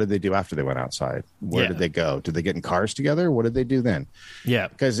was, what did they do after they went outside? Where did they go? Did they get in cars together? What did they do then? Yeah.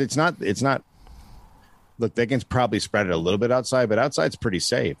 Because it's not, look, they can probably spread it a little bit outside, but outside's pretty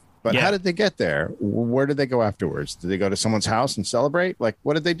safe. But how did they get there? Where did they go afterwards? Did they go to someone's house and celebrate? Like,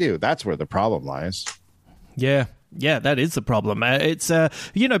 what did they do? That's where the problem lies. Yeah. Yeah, that is the problem. It's,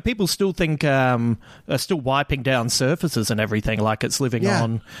 you know, people still think are still wiping down surfaces and everything like it's living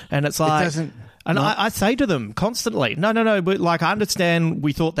on. And it's like... It doesn't... And I say to them constantly, no, but like I understand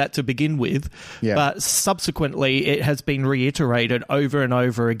we thought that to begin with, but subsequently it has been reiterated over and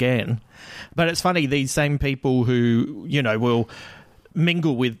over again. But it's funny, these same people who, you know, will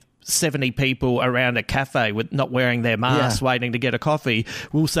mingle with 70 people around a cafe with not wearing their masks, waiting to get a coffee,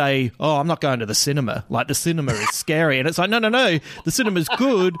 will say, oh, I'm not going to the cinema. Like, the cinema is scary. And it's like, no, the cinema's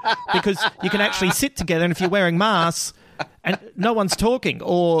good because you can actually sit together, and if you're wearing masks and no one's talking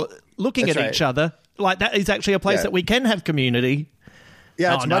or looking at each other, like, that is actually a place that we can have community.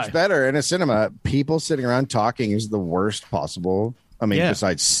 Yeah, it's much better. In a cinema, people sitting around talking is the worst possible. I mean,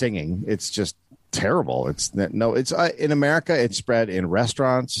 besides singing, it's just terrible. It's in America, it's spread in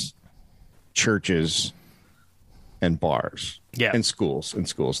restaurants, churches, and bars. Yeah, and schools.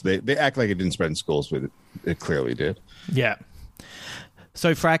 They act like it didn't spread in schools, but it clearly did. Yeah.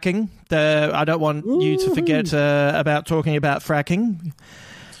 So fracking, I don't want you to forget about talking about fracking.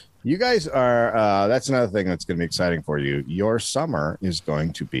 You guys are, that's another thing that's going to be exciting for you. Your summer is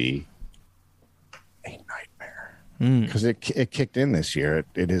going to be a nightmare because it kicked in this year.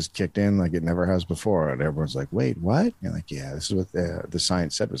 It has kicked in like it never has before. And everyone's like, wait, what? And you're like, yeah, this is what the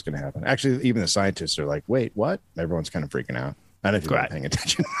science said was going to happen. Actually, even the scientists are like, wait, what? Everyone's kind of freaking out. I don't know if you're paying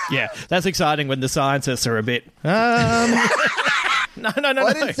attention. Yeah, that's exciting when the scientists are a bit... No. Well,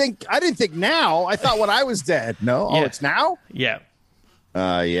 I didn't think now. I thought when I was dead. No? Oh, it's now? Yeah.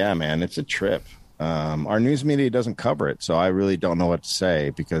 Yeah, man, it's a trip. Our news media doesn't cover it, so I really don't know what to say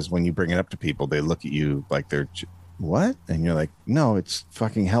because when you bring it up to people, they look at you like they're, what? And you're like, no, it's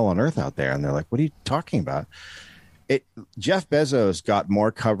fucking hell on earth out there. And they're like, what are you talking about? Jeff Bezos got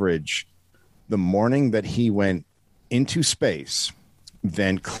more coverage the morning that he went into space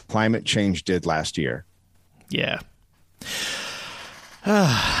than climate change did last year. Yeah.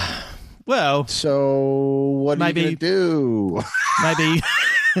 Well, so what are you going to do?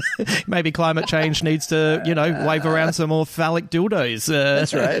 Maybe climate change needs to, you know, wave around some more phallic dildos.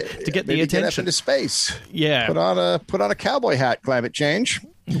 That's right. To get the attention. Get up into space. Yeah. Put on a cowboy hat. Climate change.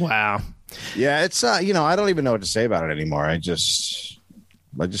 Wow. Yeah, it's you know, I don't even know what to say about it anymore. I just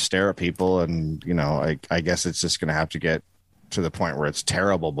stare at people, and you know, I guess it's just going to have to get to the point where it's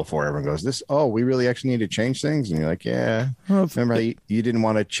terrible before everyone goes, we really actually need to change things. And you're like, yeah, remember how you didn't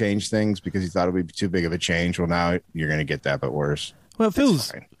want to change things because you thought it would be too big of a change. Well, now you're going to get that, but worse. Well, it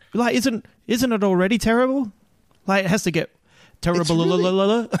feels like, isn't it already terrible? Like, it has to get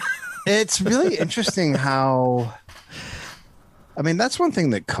terrible. It's really interesting how, I mean, that's one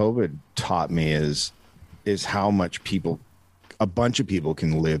thing that COVID taught me is how much a bunch of people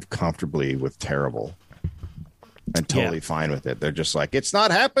can live comfortably with terrible. And totally fine with it. They're just like, it's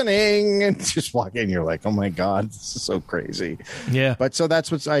not happening. And just walk in, you're like, oh my God, this is so crazy. Yeah. But so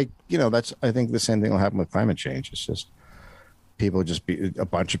that's I think the same thing will happen with climate change. It's just people a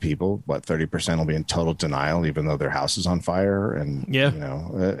bunch of people, 30% will be in total denial, even though their house is on fire. And, you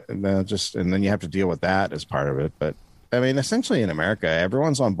know, and then you have to deal with that as part of it. But I mean, essentially in America,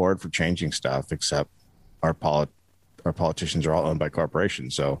 everyone's on board for changing stuff, except our politicians are all owned by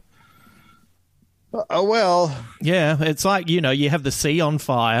corporations. So, oh, well. Yeah, it's like, you know, you have the sea on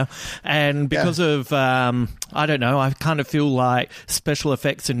fire, and because of, I don't know, I kind of feel like special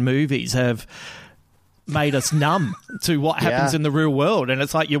effects in movies have made us numb to what happens in the real world. And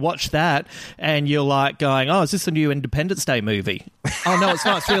it's like you watch that and you're like going, oh, is this a new Independence Day movie? Oh, no, it's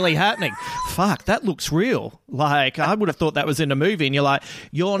not. It's really happening. Fuck, that looks real. Like, I would have thought that was in a movie. And you're like,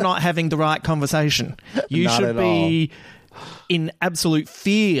 you're not having the right conversation. You should be in absolute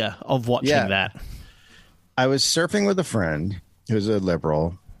fear of watching that. I was surfing with a friend who's a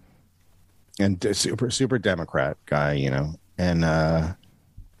liberal and a super Democrat guy, you know, and I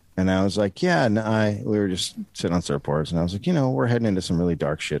was like, we were just sitting on surfboards, and I was like, you know, we're heading into some really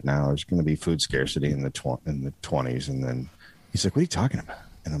dark shit now. There's going to be food scarcity in the 20s, and then he's like, what are you talking about?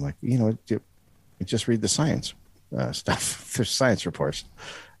 And I'm like, you know, just read the science stuff. There's science reports.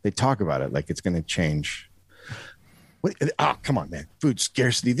 They talk about it like it's going to change. What? Oh, come on, man. Food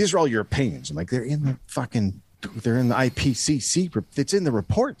scarcity. These are all your opinions. I'm like, they're in the IPCC. It's in the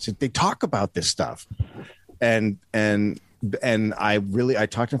reports. They talk about this stuff. And I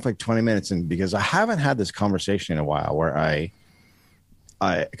talked to him for like 20 minutes, and because I haven't had this conversation in a while where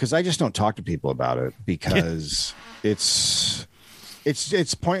because I just don't talk to people about it because it's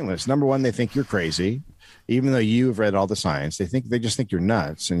pointless. Number one, they think you're crazy, even though you've read all the science. They just think you're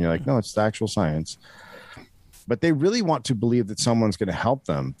nuts, and you're like, no, it's the actual science. But they really want to believe that someone's going to help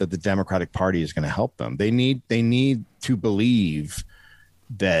them, that the Democratic Party is going to help them. They need to believe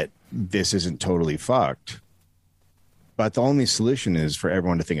that this isn't totally fucked. But the only solution is for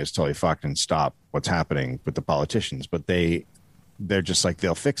everyone to think it's totally fucked and stop what's happening with the politicians. But they're just like,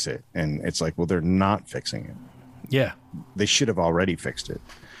 they'll fix it. And it's like, well, they're not fixing it. Yeah. They should have already fixed it.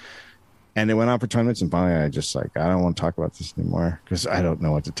 And it went on for 20 minutes, and finally I just like, I don't want to talk about this anymore because I don't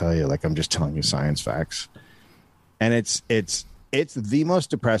know what to tell you. Like, I'm just telling you science facts. And it's the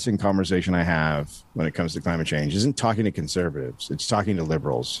most depressing conversation I have when it comes to climate change. Isn't talking to conservatives. It's talking to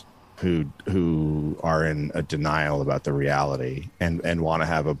liberals who are in a denial about the reality and want to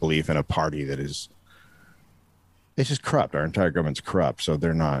have a belief in a party that is, it's just corrupt. Our entire government's corrupt. So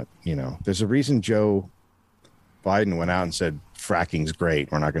they're not, you know, there's a reason Joe Biden went out and said fracking's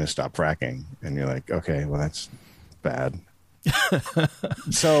great. We're not going to stop fracking. And you're like, okay, well, that's bad.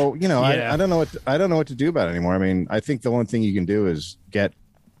 So, you know, I don't know what to do about it anymore. I mean, I think the one thing you can do is get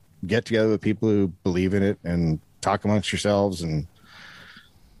together with people who believe in it and talk amongst yourselves, and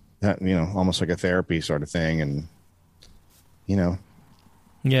that, you know, almost like a therapy sort of thing. And, you know,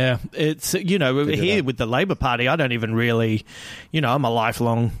 yeah, it's, you know, here with the Labor Party, I don't even really, you know, I'm a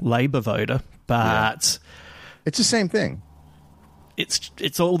lifelong Labor voter, but it's the same thing.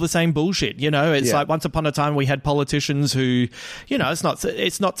 It's all the same bullshit, you know. It's like once upon a time we had politicians who, you know, it's not to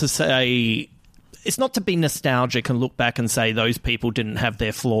be nostalgic and look back and say those people didn't have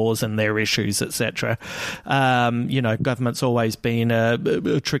their flaws and their issues, etc. You know, government's always been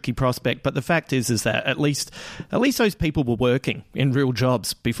a tricky prospect, but the fact is that at least those people were working in real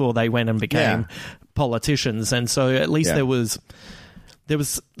jobs before they went and became politicians, and so at least there was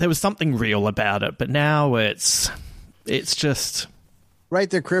something real about it. But now it's just. Right,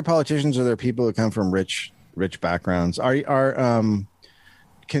 they're career politicians, or they're people who come from rich backgrounds.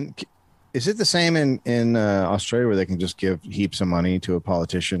 Is it the same in Australia where they can just give heaps of money to a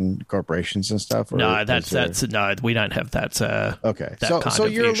politician, corporations and stuff? Or no, no, we don't have that. Okay, that so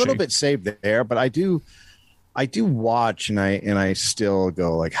you're issue. A little bit saved there, but I do watch, and I still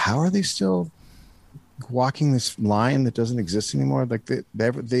go like, how are they still walking this line that doesn't exist anymore? Like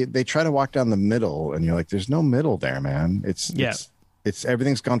they try to walk down the middle, and you're like, there's no middle there, man. It's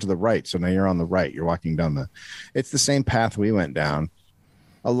everything's gone to the right. So now you're on the right. You're walking down it's the same path we went down.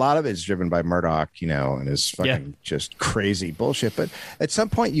 A lot of it's driven by Murdoch, you know, and his fucking just crazy bullshit. But at some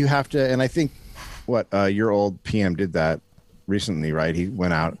point you have to, and I think your old PM did that recently, right? He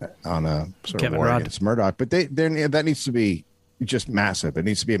went out on a sort of war against Murdoch, but that needs to be just massive. It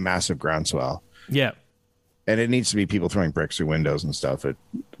needs to be a massive groundswell. Yeah. And it needs to be people throwing bricks through windows and stuff at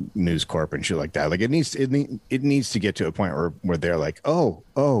News Corp and shit like that. Like it needs to get to a point where they're like, oh,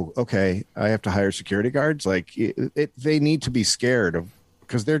 okay, I have to hire security guards. Like they need to be scared of,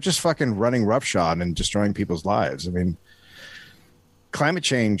 because they're just fucking running roughshod and destroying people's lives. I mean, climate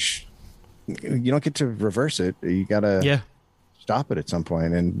change, you don't get to reverse it. You gotta stop it at some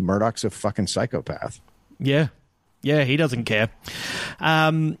point. And Murdoch's a fucking psychopath. Yeah, he doesn't care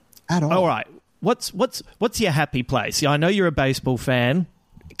at all. All right. What's your happy place? I know you're a baseball fan.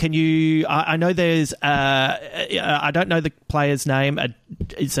 Can you? I know there's. I don't know the player's name.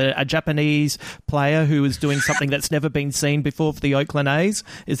 It's a Japanese player who is doing something that's never been seen before for the Oakland A's.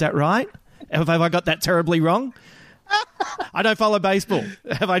 Is that right? Have I got that terribly wrong? I don't follow baseball.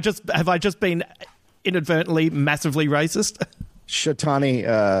 Have I just been inadvertently massively racist? Shotani.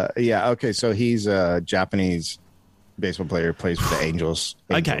 Okay. So he's a Japanese baseball player, plays for the Angels,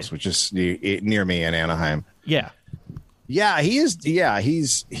 which is near me in Anaheim. He is.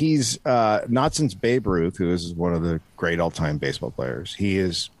 He's not since Babe Ruth, who is one of the great all-time baseball players. He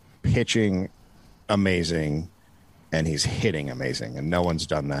is pitching amazing, and he's hitting amazing, and no one's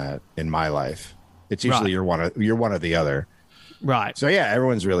done that in my life It's usually you're one or the other. Right. So yeah,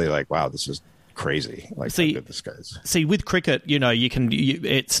 everyone's really like, wow, this is crazy. Like, how good this guy's. See, with cricket,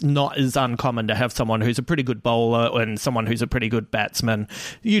 it's not as uncommon to have someone who's a pretty good bowler and someone who's a pretty good batsman.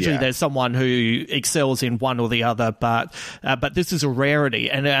 Usually there's someone who excels in one or the other, but this is a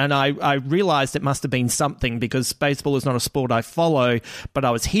rarity. And I realized it must have been something, because baseball is not a sport I follow, but I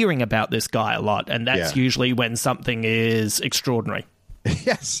was hearing about this guy a lot, and that's usually when something is extraordinary.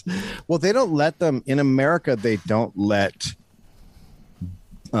 Yes. Well, they don't let them, in America, they don't let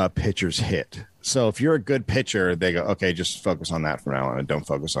pitchers hit. So if you're a good pitcher, they go, okay, just focus on that from now on and don't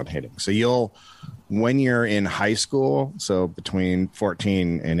focus on hitting. So when you're in high school, so between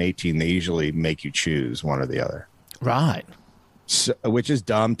 14 and 18, they usually make you choose one or the other. Right. So, which is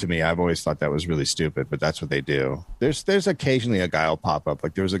dumb to me. I've always thought that was really stupid, but that's what they do. There's occasionally a guy will pop up.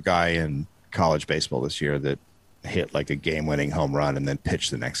 Like there was a guy in college baseball this year that hit like a game-winning home run and then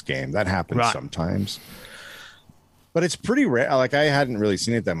pitched the next game. That happens sometimes. But it's pretty rare. Like, I hadn't really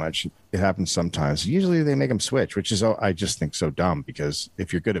seen it that much. It happens sometimes. Usually they make them switch, which is, I just think, so dumb, because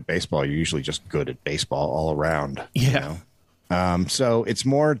if you're good at baseball, you're usually just good at baseball all around. Yeah. You know? So it's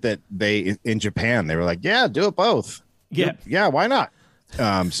more that in Japan, they were like, yeah, do it both. Yeah. Yeah, why not?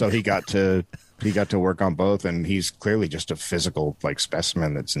 So he got to work on both, and he's clearly just a physical like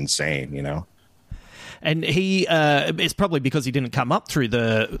specimen that's insane, you know? And he, it's probably because he didn't come up through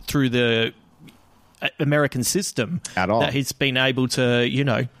the American system at all that he's been able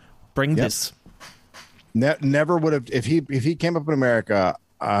to, bring this. Never would have, if he came up in America,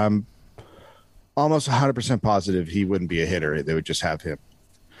 I'm almost 100% positive he wouldn't be a hitter. They would just have him.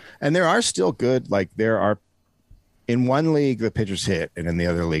 And there are still good, like there are, in one league the pitchers hit, and in the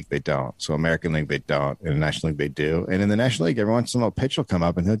other league they don't. So American League they don't, in the National League they do. And in the National League, every once in a while a pitch will come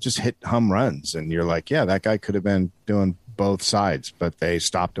up and he'll just hit home runs, and you're like, yeah, that guy could have been doing both sides, but they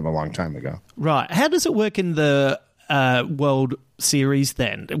stopped him a long time ago. Right. How does it work in the World Series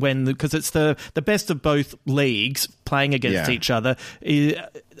then? Because it's the best of both leagues playing against each other.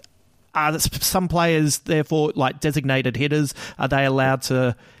 Are some players therefore like designated hitters? Are they allowed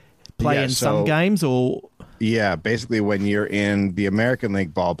to play in some games, or? Yeah, basically when you're in the American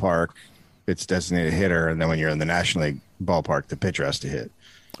League ballpark, it's designated hitter, and then when you're in the National League ballpark, the pitcher has to hit.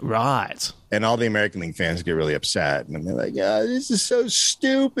 Right. And all the American League fans get really upset, and they're like, yeah, this is so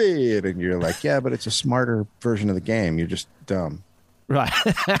stupid. And you're like, yeah, but it's a smarter version of the game. You're just dumb. Right.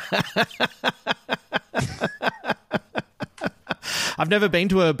 I've never been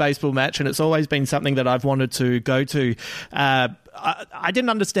to a baseball match, and it's always been something that I've wanted to go to. I didn't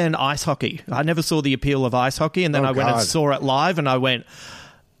understand ice hockey. I never saw the appeal of ice hockey, and then I went and saw it live, and I went,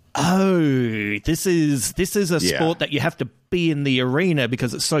 oh, this is a sport that you have to be in the arena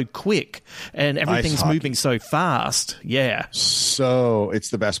because it's so quick and everything's moving so fast. Yeah. So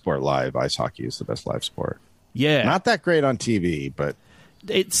it's the best sport live. Ice hockey is the best live sport. Yeah. Not that great on TV, but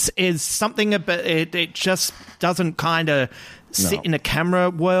it's something about it. It just doesn't kind of sit in a camera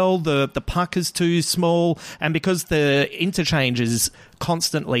well. The puck is too small, and because the interchange is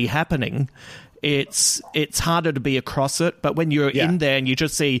constantly happening, it's harder to be across it. But when you're in there and you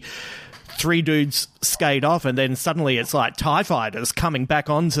just see three dudes skate off, and then suddenly it's like TIE fighters coming back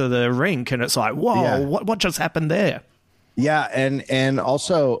onto the rink, and it's like, whoa, what just happened there? Yeah, and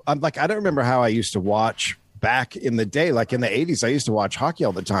also, I'm like, I don't remember how I used to watch back in the day. Like in the 80s, I used to watch hockey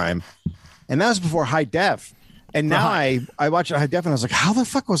all the time, and that was before high def. And now I watch it high def, and I was like, how the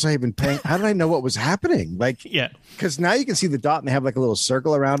fuck was I even paying? How did I know what was happening? Like, because now you can see the dot, and they have like a little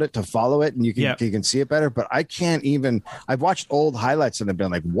circle around it to follow it, and you can see it better. But I can't even. I've watched old highlights, and I've been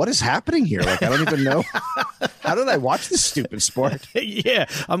like, what is happening here? Like, I don't even know. How did I watch this stupid sport? Yeah,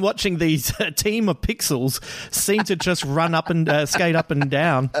 I'm watching these team of pixels seem to just run up and skate up and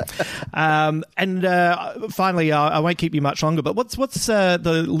down. Finally, I won't keep you much longer. But what's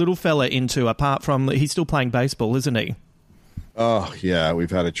the little fella into, apart from he's still playing baseball? Isn't he? Oh yeah,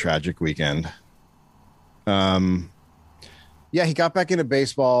 we've had a tragic weekend. He got back into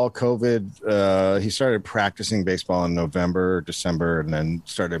baseball. COVID. He started practicing baseball in November, December, and then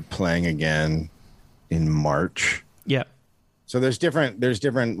started playing again in March. Yeah. So there's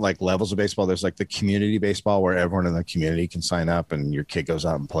different like levels of baseball. There's like the community baseball where everyone in the community can sign up, and your kid goes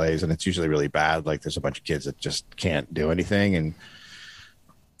out and plays, and it's usually really bad. Like there's a bunch of kids that just can't do anything,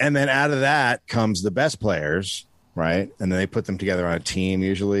 and then out of that comes the best players, right? And then they put them together on a team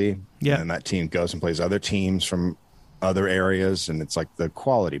usually. Yeah. And that team goes and plays other teams from other areas, and it's like the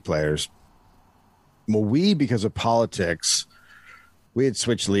quality players. Well, because of politics, we had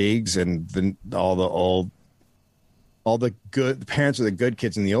switched leagues, and all the good parents of the good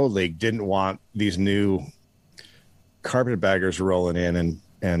kids in the old league didn't want these new carpetbaggers rolling in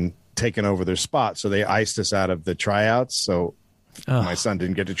and taken over their spot. So they iced us out of the tryouts. So my son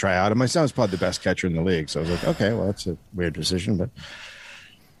didn't get to try out. And my son was probably the best catcher in the league. So I was like, okay, well, that's a weird decision.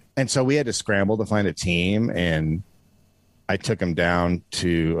 And so we had to scramble to find a team. And I took him down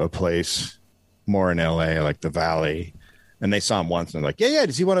to a place more in LA, like the Valley. And they saw him once and they're like, yeah.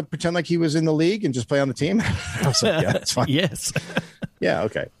 Does he want to pretend like he was in the league and just play on the team? I was like, yeah, that's fine. Yes. Yeah.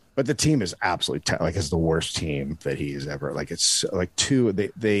 Okay. But the team is absolutely it's the worst team that he's ever it's like two.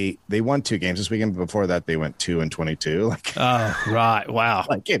 They won 2 games this weekend. But before that, they went 2-22. Like, oh, right. Wow.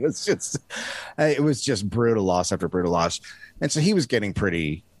 Like it was just brutal loss after brutal loss. And so he was getting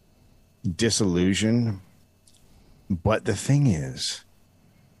pretty disillusioned. But the thing is,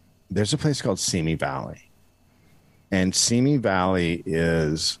 there's a place called Simi Valley. And Simi Valley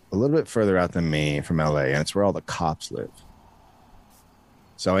is a little bit further out than me from LA, and it's where all the cops live.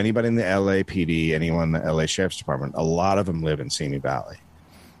 So anybody in the LAPD, anyone in the LA Sheriff's Department, a lot of them live in Simi Valley.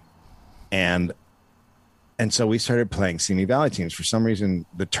 And so we started playing Simi Valley teams. For some reason,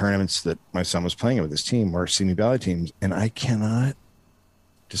 the tournaments that my son was playing with his team were Simi Valley teams, and I cannot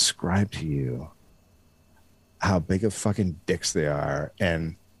describe to you how big of fucking dicks they are.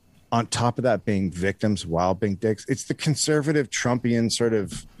 And on top of that, being victims while being dicks, it's the conservative Trumpian sort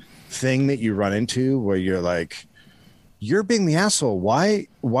of thing that you run into where you're like, you're being the asshole. Why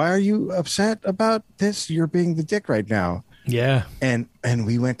are you upset about this? You're being the dick right now. Yeah. And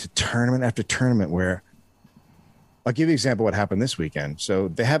we went to tournament after tournament where I'll give you an example of what happened this weekend. So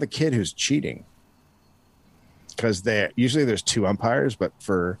they have a kid who's cheating because usually there's 2 umpires, but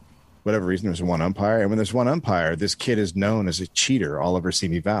for whatever reason, there's 1 umpire. And when there's 1 umpire, this kid is known as a cheater all over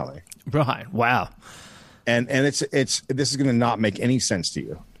Simi Valley. Right. Wow. And this is going to not make any sense to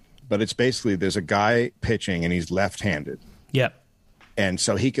you, but it's basically there's a guy pitching and he's left-handed. Yep. And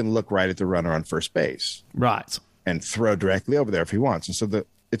so he can look right at the runner on first base. Right. And throw directly over there if he wants. And so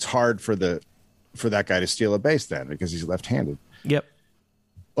it's hard for that guy to steal a base then because he's left-handed. Yep.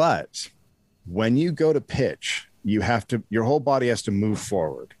 But when you go to pitch, your whole body has to move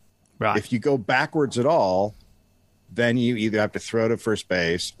forward. Right. If you go backwards at all, then you either have to throw to first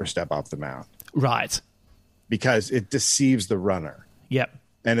base or step off the mound. Right. Because it deceives the runner. Yep.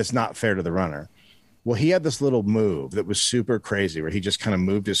 And it's not fair to the runner. Well, he had this little move that was super crazy where he just kind of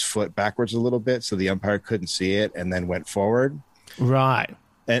moved his foot backwards a little bit so the umpire couldn't see it and then went forward. Right.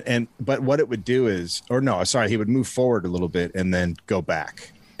 But what it would do is, he would move forward a little bit and then go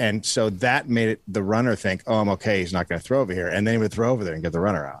back. And so that made the runner think, oh, I'm okay. He's not going to throw over here. And then he would throw over there and get the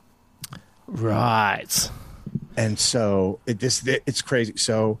runner out. Right. And so it's crazy.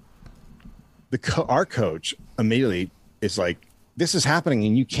 So our coach immediately is like, this is happening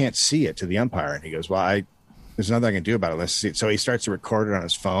and you can't see it to the umpire. And he goes, well, there's nothing I can do about it. Let's see it. So he starts to record it on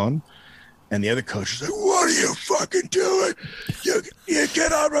his phone. And the other coach is like, what are you fucking doing? You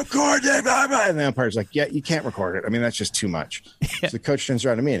cannot record that. And the umpire's like, yeah, you can't record it. I mean, that's just too much. Yeah. So the coach turns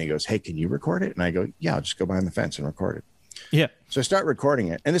around to me and he goes, hey, can you record it? And I go, yeah, I'll just go behind the fence and record it. Yeah. So I start recording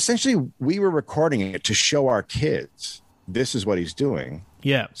it. And essentially we were recording it to show our kids, this is what he's doing.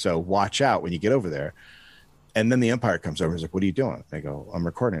 Yeah. So watch out when you get over there. And then the umpire comes over and is like, what are you doing? And I go, I'm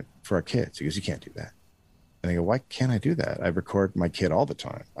recording it for our kids. He goes, you can't do that. And I go, why can't I do that? I record my kid all the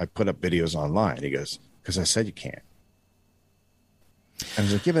time. I put up videos online. He goes, because I said you can't. And I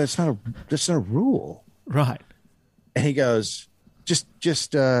was like, yeah, but that's not a rule. Right. And he goes,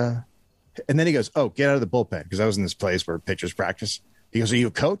 and then he goes, oh, get out of the bullpen. Because I was in this place where pitchers practice. He goes, are you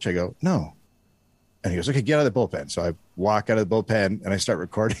a coach? I go, no. And he goes, okay, get out of the bullpen. So I walk out of the bullpen and I start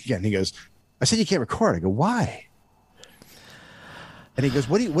recording again. He goes, I said, you can't record. I go, why? And he goes,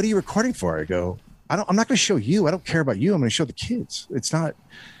 what are you recording for? I go, I'm not going to show you. I don't care about you. I'm going to show the kids. It's not.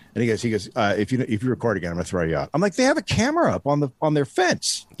 And he goes, if you record again, I'm going to throw you out. I'm like, they have a camera up on their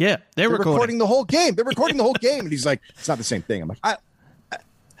fence. Yeah. They're recording the whole game. They're recording the whole game. And he's like, it's not the same thing. I'm like,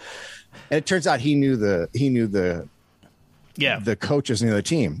 and it turns out he knew the coaches in the other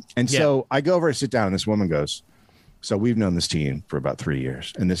team. And so I go over and sit down and this woman goes, so we've known this team for about 3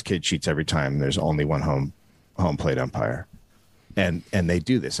 years and this kid cheats every time. There's only one home plate umpire. And they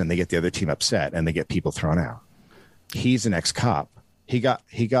do this and they get the other team upset and they get people thrown out. He's an ex-cop. He got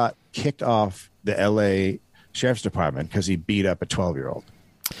kicked off the LA Sheriff's Department because he beat up a 12-year-old.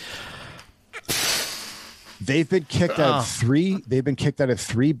 They've been kicked out of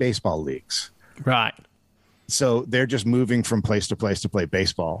three baseball leagues. Right. So they're just moving from place to place to play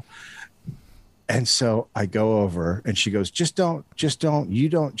baseball. And so I go over and she goes, just don't,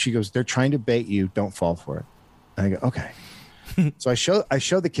 she goes, they're trying to bait you. Don't fall for it. And I go, okay. So I show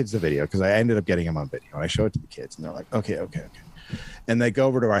the kids the video because I ended up getting them on video and I show it to the kids and they're like, okay. And they go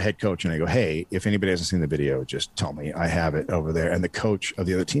over to our head coach and I go, hey, if anybody hasn't seen the video, just tell me. I have it over there. And the coach of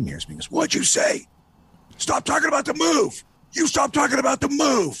the other team hears me and goes, what'd you say? Stop talking about the move. You stop talking about the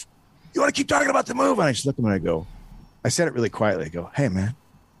move. You want to keep talking about the move? And I just look at him and I go, I said it really quietly. I go, hey, man,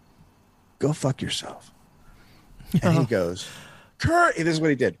 go fuck yourself. And he goes, this is what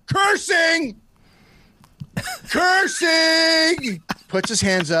he did. Cursing! Puts his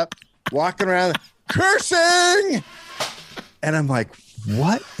hands up, walking around, cursing! And I'm like,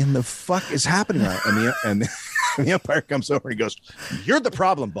 what in the fuck is happening? And the umpire comes over and he goes, you're the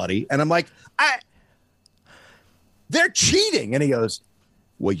problem, buddy. And I'm like, they're cheating. And he goes,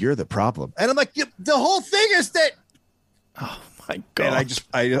 well, you're the problem. And I'm like, the whole thing is that. Oh my God. And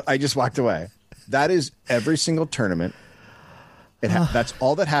I just walked away. That is every single tournament. That's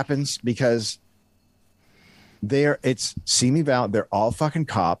all that happens because it's Simi Valley. They're all fucking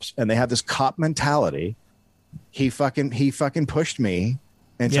cops and they have this cop mentality. He fucking pushed me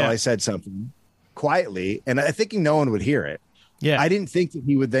until I said something quietly, and I think no one would hear it. Yeah, I didn't think that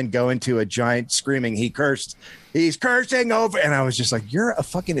he would then go into a giant screaming. He's cursing over, and I was just like, "You're a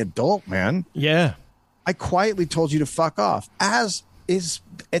fucking adult, man." Yeah, I quietly told you to fuck off. It's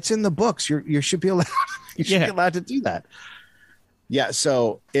in the books. You should be allowed. You should be allowed to do that. Yeah,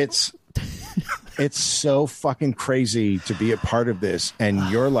 so it's so fucking crazy to be a part of this, and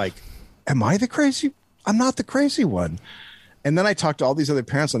you're like, "Am I the crazy? I'm not the crazy one." And then I talked to all these other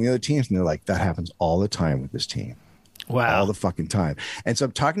parents on the other teams, and they're like, that happens all the time with this team. Wow. All the fucking time. And so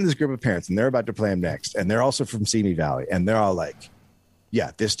I'm talking to this group of parents, and they're about to play them next, and they're also from Simi Valley, and they're all like,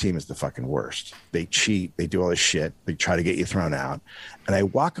 yeah, this team is the fucking worst. They cheat. They do all this shit. They try to get you thrown out. And I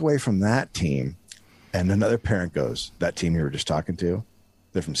walk away from that team, and another parent goes, that team you were just talking to,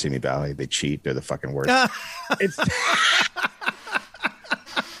 they're from Simi Valley. They cheat. They're the fucking worst. It's...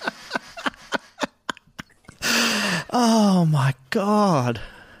 Oh my God.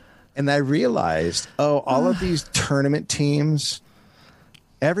 And I realized, all of these tournament teams,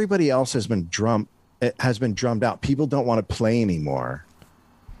 everybody else has been drummed out. People don't want to play anymore.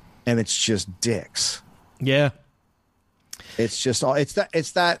 And it's just dicks. Yeah. It's just all it's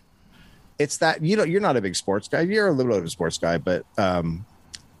that you're not a big sports guy. You're a little bit of a sports guy, but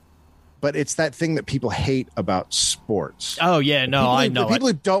it's that thing that people hate about sports. Oh yeah, no, I know. The people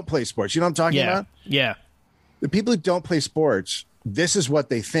who don't play sports, you know what I'm talking about? Yeah. The people who don't play sports, this is what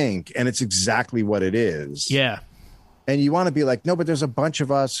they think, and it's exactly what it is. Yeah. And you want to be like, no, but there's a bunch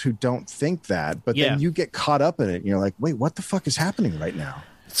of us who don't think that. But then you get caught up in it, and you're like, wait, what the fuck is happening right now?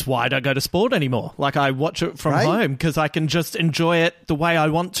 It's why I don't go to sport anymore. Like, I watch it from home because I can just enjoy it the way I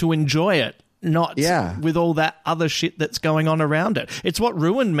want to enjoy it, not with all that other shit that's going on around it. It's what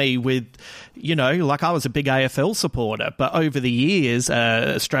ruined me with, like I was a big AFL supporter, but over the years,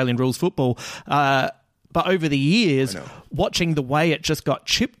 Australian rules football, but over the years, watching the way it just got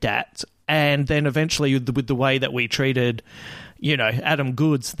chipped at, and then eventually with the way that we treated, Adam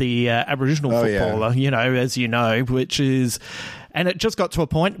Goodes, the Aboriginal footballer, as you know, which is... And it just got to a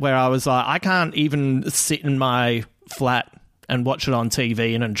point where I was like, I can't even sit in my flat and watch it on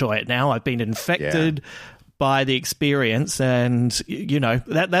TV and enjoy it now. I've been infected by the experience, and,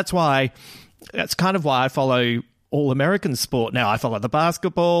 that's kind of why I follow all American sport now. I follow the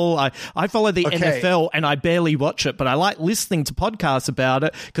basketball. I follow the NFL, and I barely watch it, but I like listening to podcasts about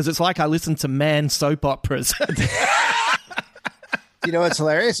it because it's like I listen to man soap operas. You know what's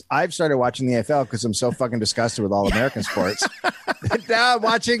hilarious? I've started watching the AFL because I'm so fucking disgusted with all American sports. Now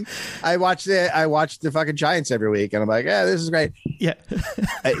I watch the fucking Giants every week, and I'm like, yeah, this is great. Yeah.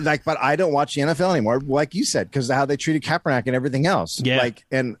 But I don't watch the NFL anymore, like you said, because of how they treated Kaepernick and everything else. Yeah.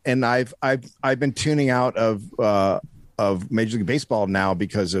 And I've been tuning out of Major League Baseball now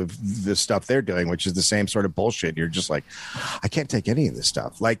because of the stuff they're doing, which is the same sort of bullshit. You're just like, I can't take any of this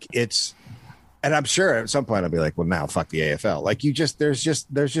stuff. Like, it's. And I'm sure at some point I'll be like, well, now fuck the AFL. Like, there's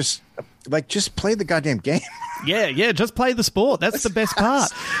just play the goddamn game. Yeah, just play the sport. That's the best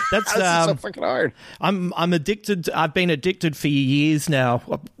part. That's so fucking hard. I'm addicted. I've been addicted for years now,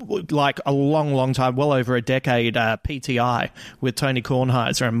 like a long, long time, well over a decade. PTI with Tony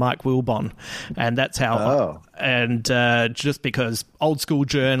Kornheiser and Mike Wilbon, and that's how. Just because old school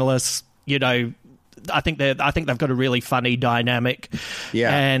journalists, I think they've got a really funny dynamic,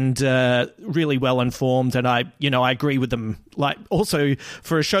 and really well informed, and I agree with them like, also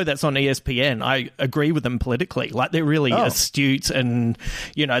for a show that's on ESPN, I agree with them politically. Like, they're really astute, and,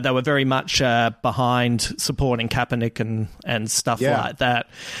 you know, they were very much behind supporting Kaepernick and stuff like that.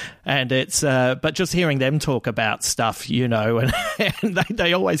 And it's, but just hearing them talk about stuff, you know, and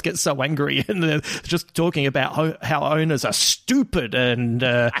they always get so angry, and they're just talking about how owners are stupid, and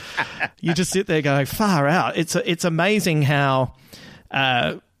you just sit there going, far out. It's amazing how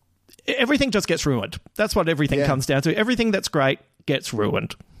everything just gets ruined. That's what everything comes down to. Everything that's great gets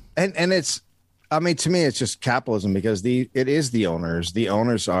ruined. And it's, I mean, to me, it's just capitalism, because it is the owners. The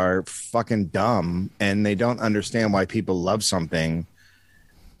owners are fucking dumb, and they don't understand why people love something,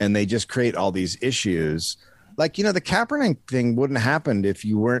 and they just create all these issues. Like, you know, the Kaepernick thing wouldn't have happened if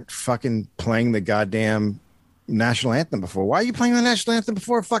you weren't fucking playing the goddamn national anthem before. Why are you playing the national anthem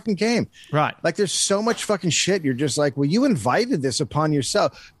before a fucking game? Right. Like, there's so much fucking shit. You're just like, well, you invited this upon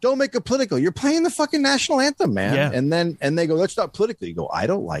yourself. Don't make it political. You're playing the fucking national anthem, man. Yeah. And they go, that's not political. You go, I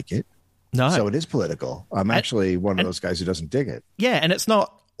don't like it. No. So it is political. I'm actually one of those guys who doesn't dig it. Yeah, and it's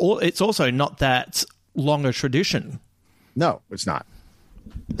also not that long a tradition. No, it's not.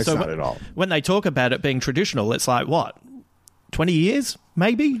 It's not at all. When they talk about it being traditional, it's like, what, 20 years,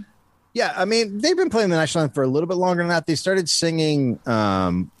 maybe? Yeah, I mean, they've been playing the national anthem for a little bit longer than that. They started singing,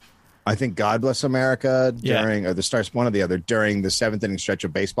 I think, God Bless America during, or the starts one or the other, during the seventh inning stretch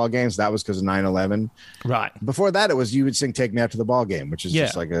of baseball games. That was because of 9/11. Right. Before that, it was you would sing Take Me Out to the Ball Game, which is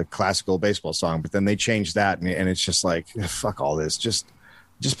just like a classical baseball song. But then they changed that, and it's just like, fuck all this. Just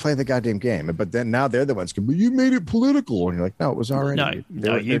play the goddamn game. But then now they're the ones going, but you made it political. And you're like, no, it was already.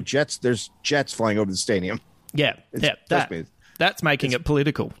 There's jets flying over the stadium. Yeah. That's making it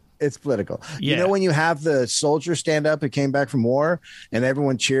political. It's political. Yeah. You know, when you have the soldier stand up who came back from war and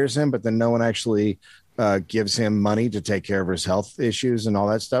everyone cheers him, but then no one actually gives him money to take care of his health issues and all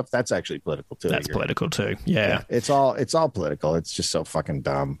that stuff. That's actually political too. That's political too. Yeah. It's all political. It's just so fucking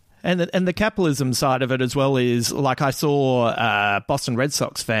dumb. And the capitalism side of it as well is, like, I saw Boston Red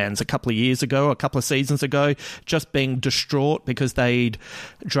Sox fans a couple of seasons ago, just being distraught because they'd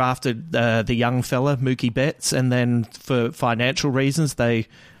drafted the young fella, Mookie Betts, and then for financial reasons they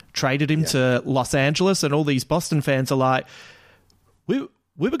traded him to Los Angeles, and all these Boston fans are like, we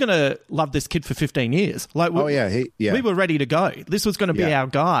were going to love this kid for 15 years. Like, we were ready to go. This was going to be our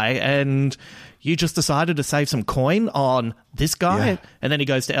guy, and you just decided to save some coin on this guy, and then he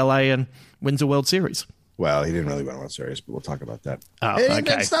goes to LA and wins a World Series. Well, he didn't really win a World Series, but we'll talk about that. Oh,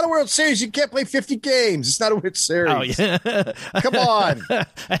 okay. It's not a World Series. You can't play 50 games. It's not a World Series. Oh, yeah. Come on.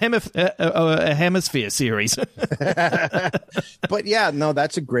 a hemisphere series. But yeah, no,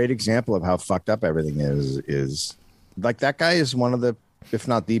 that's a great example of how fucked up everything is. Like, that guy is one of the, if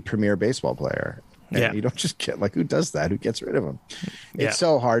not the premier baseball player. And you don't just get, like, who does that? Who gets rid of him? It's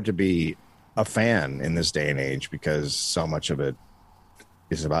so hard to be a fan in this day and age because so much of it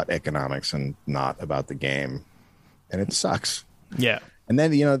is about economics and not about the game, and it sucks. Yeah. And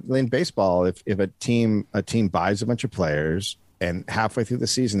then, you know, in baseball, if a team buys a bunch of players, and halfway through the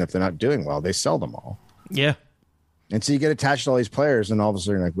season, if they're not doing well, they sell them all. Yeah. And so you get attached to all these players, and all of a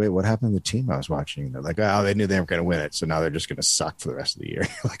sudden you're like, wait, what happened to the team I was watching? They're like, oh, they knew they weren't going to win it, so now they're just going to suck for the rest of the year.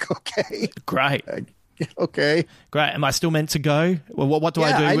 You're like, okay, great. Okay, great. Am I still meant to go? Well, what do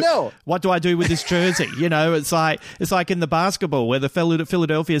I do? I know. What do I do with this jersey? You know, it's like in the basketball where the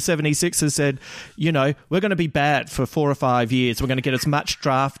Philadelphia 76ers said, you know, we're going to be bad for 4 or 5 years. We're going to get as much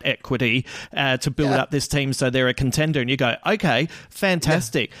draft equity to build up this team so they're a contender. And you go, okay,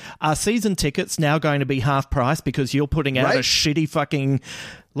 fantastic. Are season tickets now going to be half price because you're putting out a shitty fucking,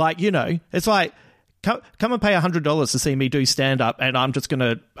 like, you know, it's like, Come and pay $100 to see me do stand up, and I'm just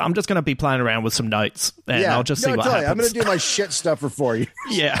gonna be playing around with some notes, and I'll just see what happens. I'm gonna do my shit stuff for 4 years.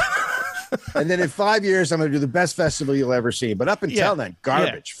 Yeah. And then in 5 years, I'm going to do the best festival you'll ever see. But up until then,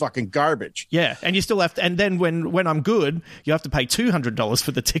 garbage, fucking garbage. Yeah, and you still have to. And then when I'm good, you have to pay $200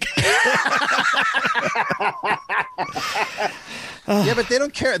 for the ticket. Yeah, but they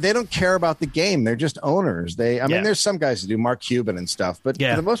don't care. They don't care about the game. They're just owners. I mean, there's some guys who do, Mark Cuban and stuff, but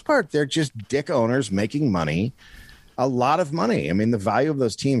for the most part, they're just dick owners making money, a lot of money. I mean, the value of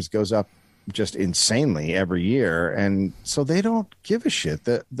those teams goes up just insanely every year, and so they don't give a shit.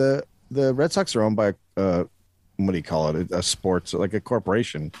 The Red Sox are owned by what do you call it? A sports, like a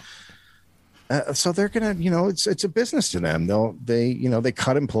corporation. So they're gonna, it's a business to them. They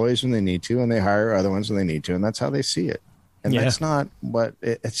cut employees when they need to, and they hire other ones when they need to, and that's how they see it. And that's not what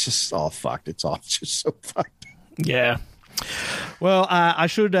it's just all fucked. It's all just so fucked. Yeah. Well, I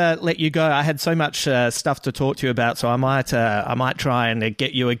should let you go. I had so much stuff to talk to you about, so I might try and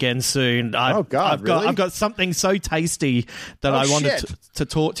get you again soon. I've got something so tasty that I wanted to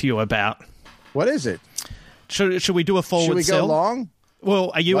talk to you about. What is it? Should we do a forward Should we sell? go long?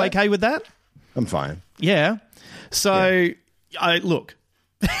 Well, are you What? okay with that? I'm fine. Yeah. So, look,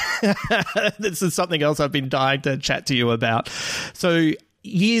 this is something else I've been dying to chat to you about. So,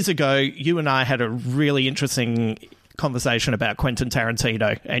 years ago, you and I had a really interesting conversation about Quentin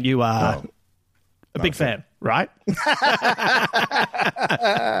Tarantino, and you are a big fan, right?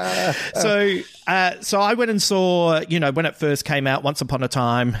 So I went and saw, when it first came out, Once Upon a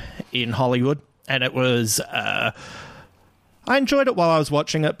Time in Hollywood, and it was... I enjoyed it while I was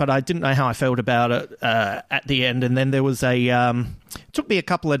watching it, but I didn't know how I felt about it at the end. And then there was it took me a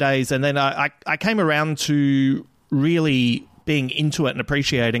couple of days, and then I came around to really being into it and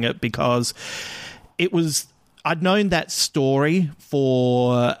appreciating it because I'd known that story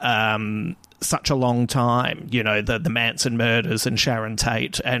for such a long time, the Manson murders and Sharon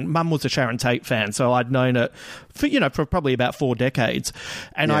Tate. And Mum was a Sharon Tate fan, so I'd known it for probably about 4 decades.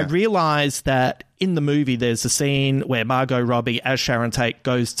 And I realised that in the movie there's a scene where Margot Robbie as Sharon Tate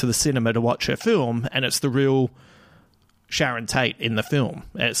goes to the cinema to watch her film, and it's the real Sharon Tate in the film.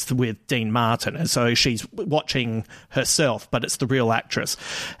 It's with Dean Martin, and so she's watching herself, but it's the real actress.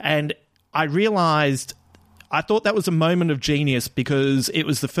 And I realised... I thought that was a moment of genius because it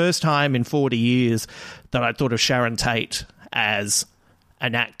was the first time in 40 years that I thought of Sharon Tate as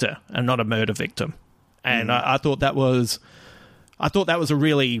an actor and not a murder victim. And I thought that was a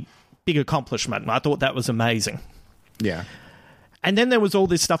really big accomplishment. I thought that was amazing. Yeah. And then there was all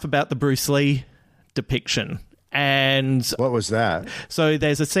this stuff about the Bruce Lee depiction. And what was that? So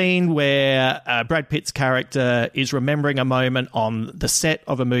there's a scene where Brad Pitt's character is remembering a moment on the set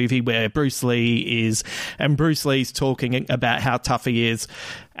of a movie where Bruce Lee is, and Bruce Lee's talking about how tough he is,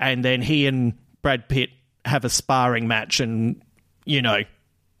 and then he and Brad Pitt have a sparring match, and they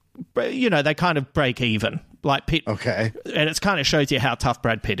kind of break even. Like Pitt, okay, and it kind of shows you how tough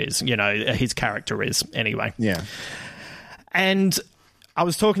Brad Pitt is. His character is anyway. Yeah, and I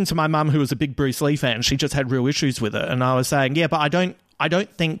was talking to my mum, who was a big Bruce Lee fan. She just had real issues with it, and I was saying, yeah, but I don't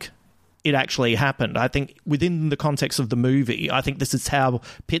think it actually happened. I think within the context of the movie, I think this is how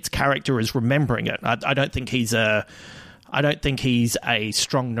Pitt's character is remembering it. I don't think he's a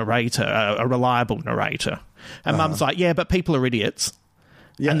strong narrator, a reliable narrator. And Mum's like, yeah, but people are idiots.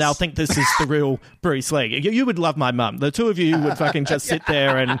 Yes. And they'll think this is the real Bruce Lee. You would love my mum. The two of you would fucking just sit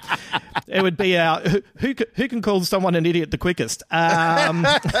there, and it would be who can call someone an idiot the quickest.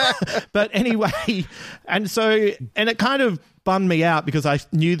 But anyway, and it kind of bummed me out because I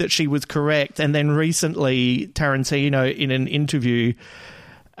knew that she was correct. And then recently, Tarantino, in an interview,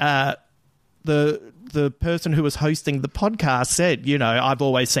 the person who was hosting the podcast said, I've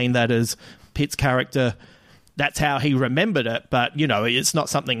always seen that as Pitt's character. That's how he remembered it, but, it's not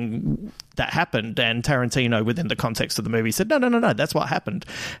something that happened. And Tarantino, within the context of the movie, said, no, that's what happened.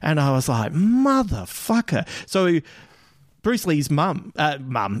 And I was like, motherfucker. So Bruce Lee's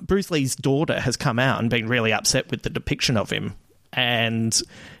Bruce Lee's daughter has come out and been really upset with the depiction of him. And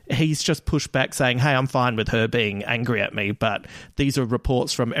he's just pushed back saying, hey, I'm fine with her being angry at me, but these are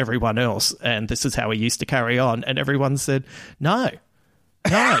reports from everyone else, and this is how he used to carry on. And everyone said, no.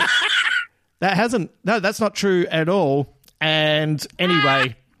 That's not true at all. And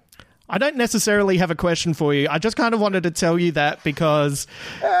anyway, I don't necessarily have a question for you. I just kind of wanted to tell you that because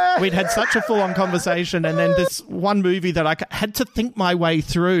we'd had such a full-on conversation, and then this one movie that I had to think my way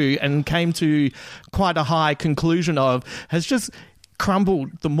through and came to quite a high conclusion of has just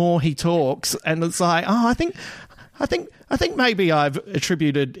crumbled the more he talks. And it's like, I think maybe I've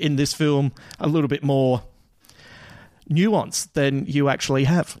attributed in this film a little bit more nuance than you actually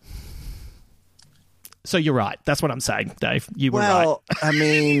have. So you're right. That's what I'm saying, Dave. You were right. Well, I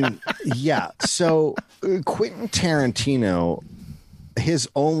mean, yeah. So Quentin Tarantino, his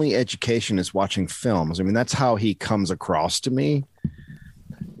only education is watching films. I mean, that's how he comes across to me.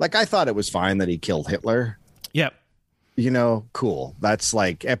 Like, I thought it was fine that he killed Hitler. Yep. Cool. That's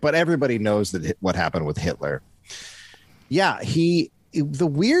like, but everybody knows that what happened with Hitler. Yeah. The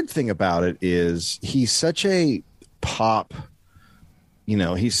weird thing about it is he's such a pop,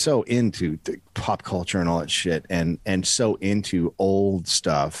 he's so into pop culture and all that shit and so into old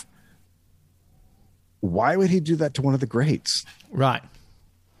stuff. Why would he do that to one of the greats? Right.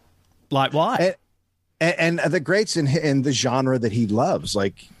 Like why? And the greats in the genre that he loves,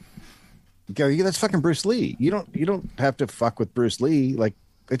 like, that's fucking Bruce Lee. You don't have to fuck with Bruce Lee. Like,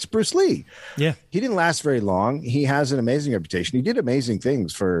 it's Bruce Lee. Yeah. He didn't last very long. He has an amazing reputation. He did amazing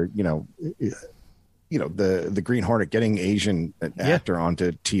things for, the Green Hornet, getting Asian actor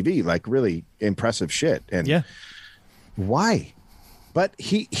onto TV, like really impressive shit. And why? But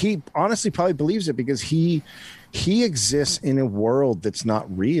he honestly probably believes it because he exists in a world that's not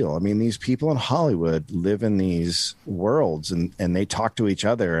real. I mean, these people in Hollywood live in these worlds and they talk to each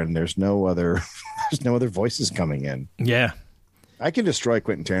other, and there's no other voices coming in. Yeah. I can destroy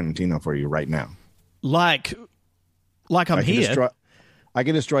Quentin Tarantino for you right now. Like I'm here. I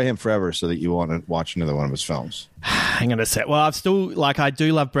can destroy him forever so that you want to watch another one of his films. Hang on a sec. Well, I've still, I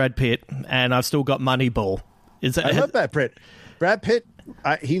do love Brad Pitt, and I've still got Moneyball. I love Brad Pitt. Brad Pitt,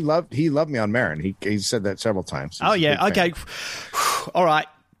 he loved me on Maron. He said that several times. Oh, yeah. Okay. All right.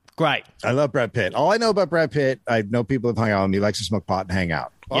 Great. I love Brad Pitt. All I know about Brad Pitt, I know people have hung out with him. He likes to smoke pot and hang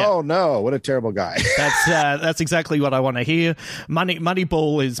out. Yeah. Oh, no. What a terrible guy. That's exactly what I want to hear.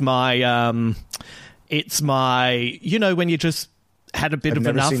 Moneyball is my, it's my, when you just had a bit of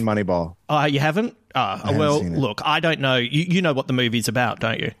enough. I've never seen Moneyball. Oh, you haven't? Well, look, I don't know. You know what the movie's about,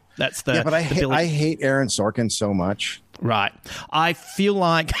 don't you? That's the. Yeah, but I hate Aaron Sorkin so much. Right. I feel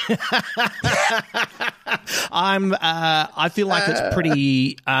like I feel like it's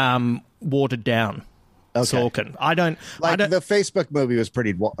pretty watered down. Okay. Sorkin. The Facebook movie was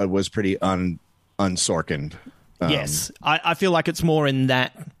pretty unsorkined. Yes, I feel like it's more in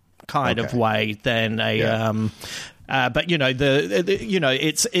that kind of way than a. Yeah. But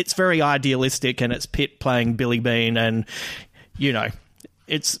it's very idealistic, and it's Pitt playing Billy Bean, and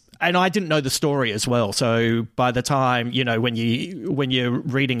and I didn't know the story as well. So by the time when you're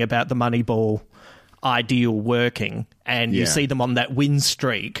reading about the Moneyball ideal working, and you see them on that win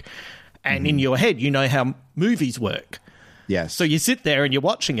streak, and in your head you know how movies work. Yes. So you sit there and you're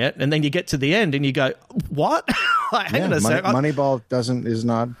watching it, and then you get to the end and you go, "What?" Hang on a sec. Moneyball is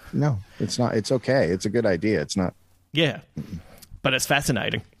not. No, it's not. It's okay. It's a good idea. It's not. Yeah, but it's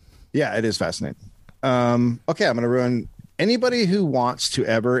fascinating. Yeah, it is fascinating. Okay, I'm going to ruin anybody who wants to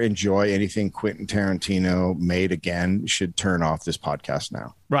ever enjoy anything Quentin Tarantino made again should turn off this podcast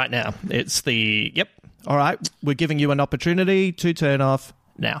now. Right now. It's yep. All right. We're giving you an opportunity to turn off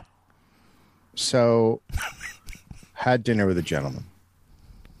now. So, had dinner with a gentleman.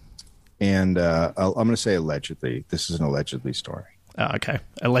 And I'm going to say allegedly. This is an allegedly story. Okay.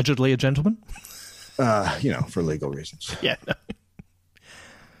 Allegedly a gentleman? For legal reasons. Yeah.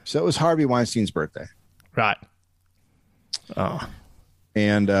 So it was Harvey Weinstein's birthday. Right. Oh.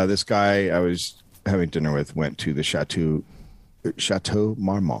 And this guy I was having dinner with went to the Chateau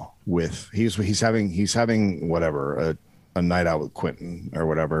Marmont with he's having whatever a night out with Quentin or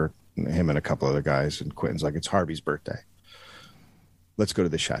whatever, him and a couple other guys, and Quentin's like, it's Harvey's birthday. Let's go to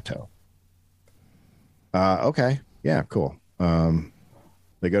the Chateau. Okay. Yeah, cool.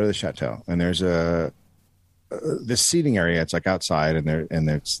 They go to the Chateau, and there's this seating area. It's like outside, and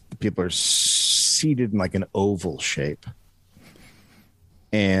there's people are seated in like an oval shape.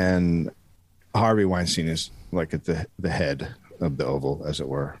 And Harvey Weinstein is like at the head of the oval, as it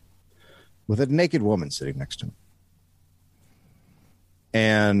were, with a naked woman sitting next to him.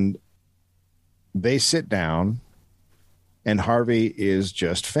 And they sit down, and Harvey is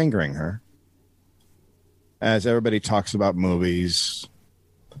just fingering her as everybody talks about movies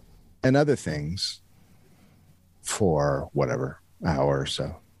and other things for whatever hour or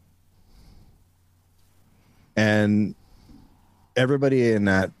so. And everybody in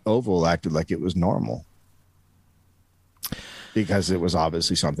that oval acted like it was normal because it was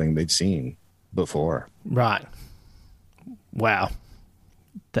obviously something they'd seen before. Right. Wow.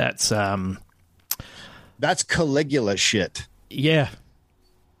 That's Caligula shit. Yeah.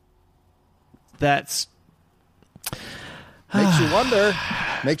 That's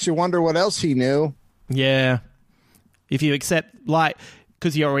makes you wonder what else he knew. Yeah. If you accept,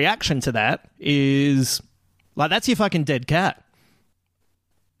 because your reaction to that is, that's your fucking dead cat.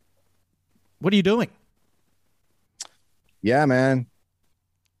 What are you doing? Yeah, man.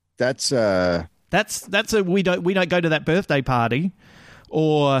 That's a we don't go to that birthday party,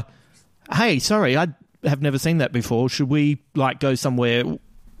 or hey, sorry, I have never seen that before. Should we go somewhere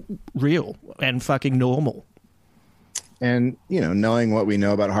real and fucking normal? And knowing what we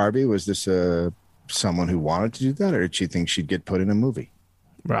know about Harvey, was this someone who wanted to do that, or did she think she'd get put in a movie?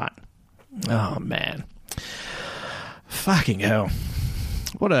 Right. Oh man. Fucking hell.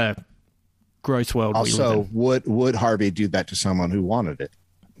 What a gross world we live in. Also, would Harvey do that to someone who wanted it?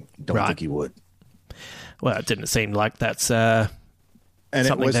 Don't think he would. Well, it didn't seem like that's and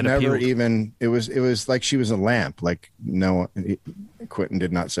it was never even it was like she was a lamp. Like, no, Quentin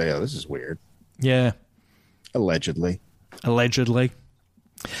did not say, "Oh, this is weird." Yeah. Allegedly.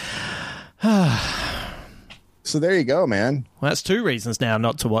 So there you go, man. Well, that's two reasons now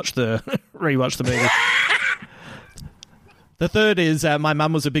not to rewatch the movie. The third is my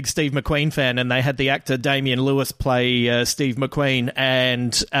mum was a big Steve McQueen fan, and they had the actor Damian Lewis play Steve McQueen,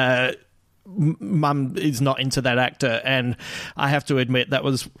 and mum is not into that actor, and I have to admit that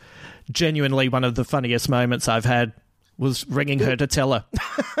was genuinely one of the funniest moments I've had, was ringing her to tell her.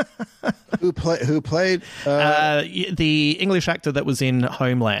 Who played the English actor that was in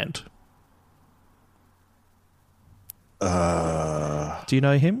Homeland. Do you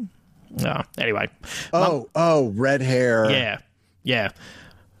know him? No. Anyway. Red hair. Yeah.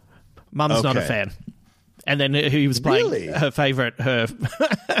 Mum's not a fan. And then he was playing her favorite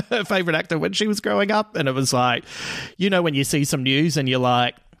actor when she was growing up, and it was like, you know, when you see some news and you're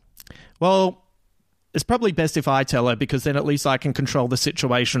like, well, it's probably best if I tell her, because then at least I can control the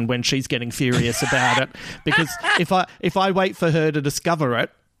situation when she's getting furious about it. Because if I wait for her to discover it,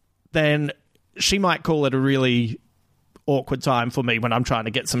 then she might call it a really awkward time for me when I'm trying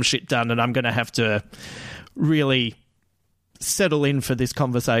to get some shit done, and I'm going to have to really settle in for this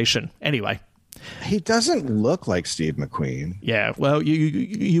conversation. Anyway. He doesn't look like Steve McQueen. Yeah, well,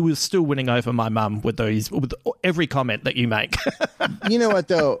 you were still winning over my mum with every comment that you make. You know what,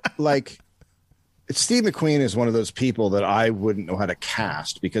 though? Like, Steve McQueen is one of those people that I wouldn't know how to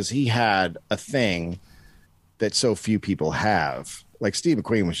cast, because he had a thing that so few people have. Like, Steve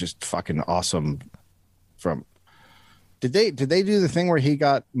McQueen was just fucking awesome. Did they do the thing where he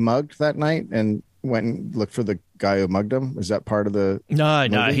got mugged that night and went and looked for the guy who mugged him? Is that part of the No,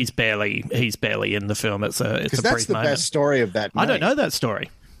 movie? he's barely in the film. It's a brief that's the moment. Best story of that night. I don't know that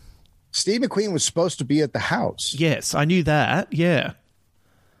story. Steve McQueen was supposed to be at the house. Yes, I knew that. Yeah.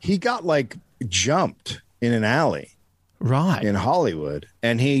 He got jumped in an alley. Right. In Hollywood,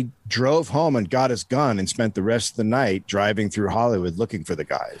 and he drove home and got his gun and spent the rest of the night driving through Hollywood looking for the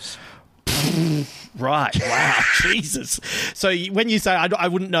guys. Right. Wow. Jesus. So when you say I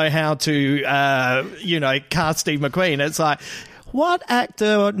wouldn't know how to, cast Steve McQueen, it's like, what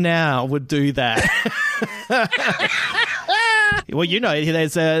actor now would do that? Well,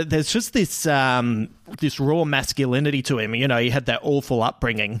 there's just this raw masculinity to him. You know, he had that awful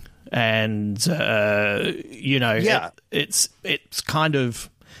upbringing, and it's kind of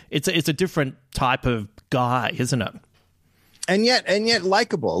it's a different type of guy, isn't it? And yet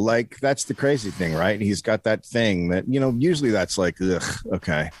likable. Like, that's the crazy thing, right? He's got that thing that, usually that's like, ugh,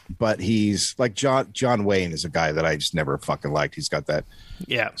 okay. But he's like John Wayne is a guy that I just never fucking liked. He's got that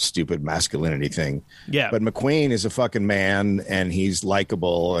stupid masculinity thing. Yeah. But McQueen is a fucking man, and he's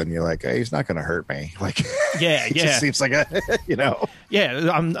likable, and you're like, hey, he's not going to hurt me. Like, it just seems like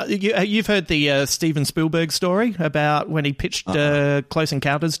Yeah. You've heard the Steven Spielberg story about when he pitched Close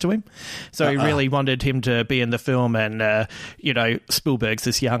Encounters to him. So he really wanted him to be in the film, and Spielberg's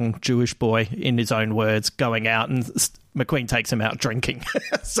this young Jewish boy, in his own words, going out, and McQueen takes him out drinking.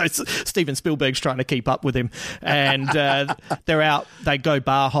 So Steven Spielberg's trying to keep up with him, and they're out, they go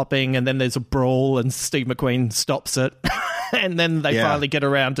bar hopping, and then there's a brawl, and Steve McQueen stops it. And then they finally get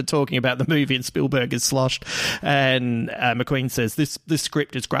around to talking about the movie, and Spielberg is sloshed, and McQueen says, this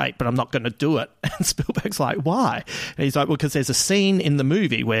script is great, but I'm not going to do it. And Spielberg's like, why? And he's like, well, because there's a scene in the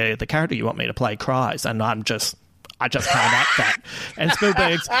movie where the character you want me to play cries, and I just can't act that. And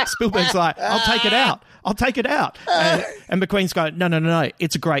Spielberg's like, I'll take it out. And McQueen's going, no,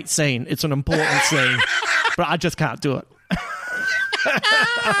 it's a great scene. It's an important scene, but I just can't do it.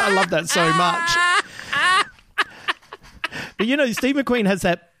 I love that so much. But, Steve McQueen has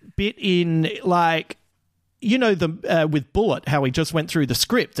that bit in, like, with Bullet, how he just went through the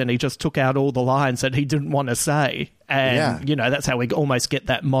script and he just took out all the lines that he didn't want to say. And, that's how we almost get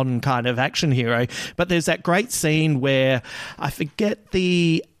that modern kind of action hero. But there's that great scene where, I forget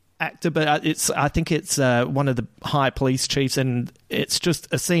the actor, but I think it's one of the high police chiefs, and it's just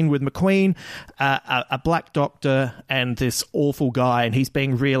a scene with McQueen, a black doctor, and this awful guy, and he's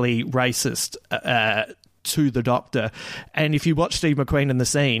being really racist to the doctor. And if you watch Steve McQueen in the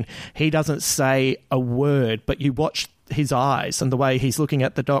scene, he doesn't say a word, but you watch his eyes and the way he's looking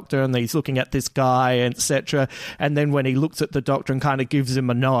at the doctor, and he's looking at this guy, etc. And then when he looks at the doctor and kind of gives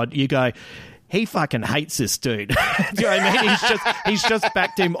him a nod, you go, he fucking hates this dude. Do you know what I mean? He's just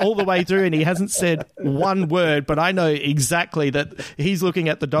backed him all the way through, and he hasn't said one word, but I know exactly that he's looking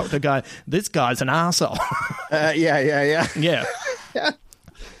at the doctor going, this guy's an arsehole. Yeah.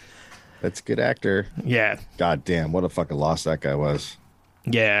 That's a good actor. Yeah. God damn, what a fucking loss that guy was.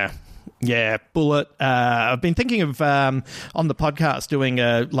 Yeah. Bullet. I've been thinking of, on the podcast, doing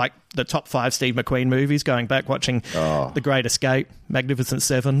like the top 5 Steve McQueen movies, going back, watching The Great Escape, Magnificent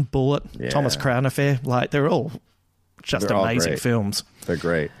Seven, Bullet, Thomas Crown Affair. Like, they're all just amazing films. They're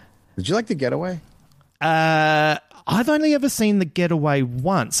great. Did you like The Getaway? I I've only ever seen The Getaway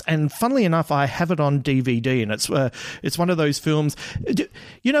once, and funnily enough, I have it on DVD, and it's one of those films.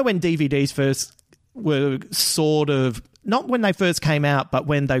 You know when DVDs first were sort of, not when they first came out, but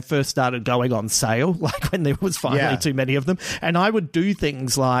when they first started going on sale, like when there was finally too many of them. And I would do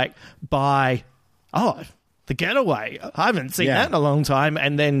things like buy, The Getaway. I haven't seen that in a long time.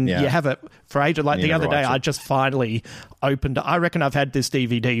 And then you have it for ages. Like the other day, I just finally opened it. I reckon I've had this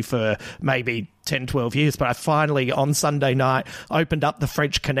DVD for maybe 10, 12 years, but I finally, on Sunday night, opened up The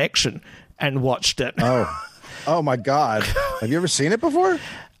French Connection and watched it. Oh my God. Have you ever seen it before?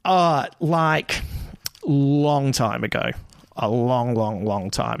 Like long time ago. A long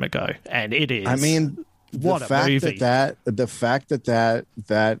time ago. And it is. I mean, what a movie. The fact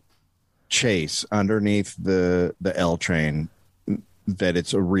that chase underneath the L train, that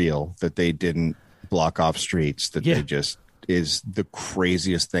it's a real, that they didn't block off streets, that they just is the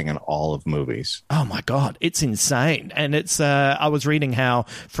craziest thing in all of movies. Oh my God, it's insane. And it's I was reading how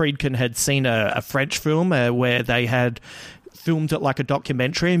Friedkin had seen a French film where they had filmed it like a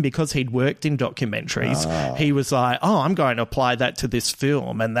documentary, and because he'd worked in documentaries, he was like, I'm going to apply that to this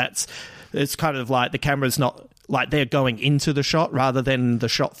film. And it's kind of like the camera's not like they're going into the shot rather than the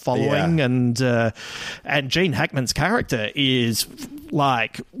shot following. And Gene Hackman's character is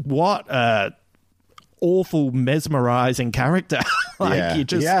like, what a awful, mesmerizing character.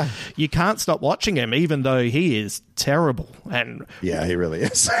 You can't stop watching him, even though he is terrible. And he really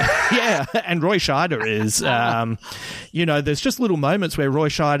is. And Roy Scheider is. There's just little moments where Roy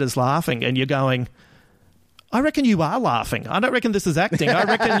Scheider's laughing, and you're going, I reckon you are laughing. I don't reckon this is acting. I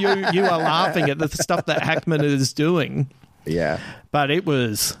reckon you are laughing at the stuff that Hackman is doing. Yeah. But it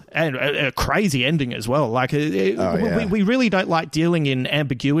was a crazy ending as well. Like, we really don't like dealing in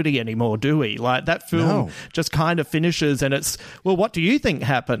ambiguity anymore, do we? Like, that film just kind of finishes, and it's, well, what do you think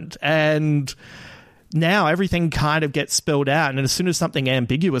happened? And now everything kind of gets spelled out, and as soon as something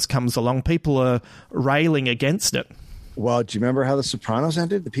ambiguous comes along, people are railing against it. Well, do you remember how The Sopranos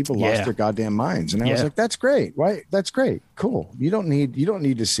ended? The people lost their goddamn minds, and I was like, "That's great. Why? That's great. Cool. You don't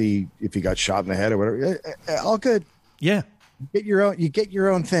need to see if he got shot in the head or whatever. All good. Yeah, you get your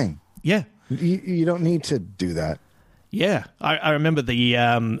own thing. Yeah, you don't need to do that. Yeah, I remember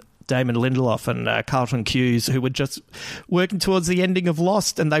the Damon Lindelof and Carlton Cuse, who were just working towards the ending of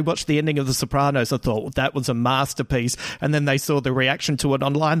Lost, and they watched the ending of The Sopranos. I thought that was a masterpiece, and then they saw the reaction to it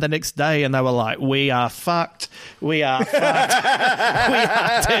online the next day, and they were like, "We are fucked. We are fucked. We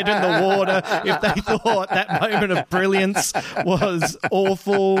are dead in the water." If they thought that moment of brilliance was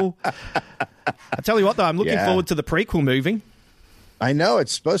awful, I tell you what, though, I'm looking forward to the prequel movie. I know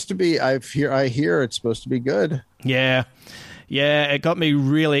it's supposed to be. I hear it's supposed to be good. Yeah. Yeah, it got me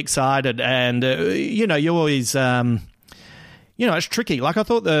really excited, and you always, it's tricky. Like, I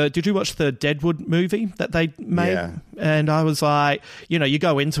thought did you watch the Deadwood movie that they made? Yeah. And I was like, you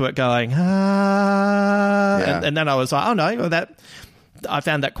go into it going, and then I was like, oh no, I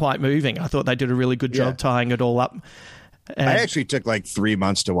found that quite moving. I thought they did a really good job tying it all up. And I actually took like 3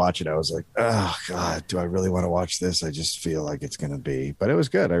 months to watch it. I was like, oh God, do I really want to watch this? I just feel like it's going to be, but it was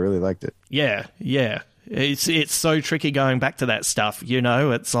good. I really liked it. Yeah. It's so tricky going back to that stuff,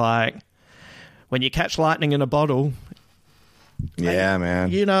 It's like when you catch lightning in a bottle. Yeah,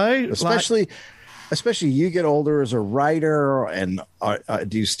 man. Especially you get older as a writer, and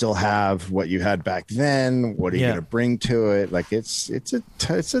do you still have what you had back then? What are you going to bring to it? Like it's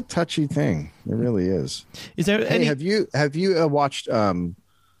a touchy thing. It really is. Is there any? Have you watched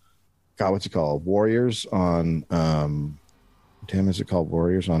what's it called? Warriors on is it called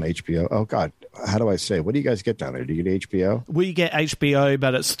Warriors on HBO? Oh God, how do I say? What do you guys get down there? Do you get HBO? We get HBO,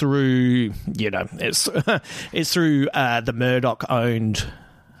 but it's through it's through the Murdoch-owned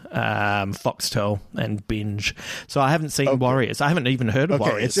Foxtel and Binge. So I haven't seen Warriors. I haven't even heard of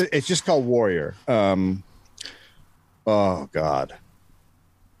Warriors. It's just called Warrior. Oh God.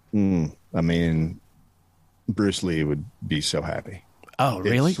 I mean, Bruce Lee would be so happy. Oh,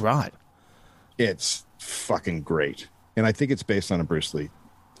 really? Right. It's fucking great. And I think it's based on a Bruce Lee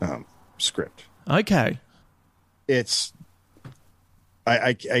script. Okay. It's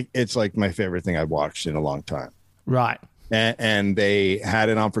it's like my favorite thing I've watched in a long time. Right. And they had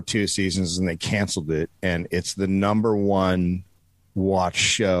it on for 2 seasons, and they canceled it. And it's the #1 watch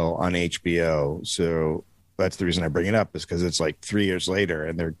show on HBO. So that's the reason I bring it up, is because it's like 3 years later,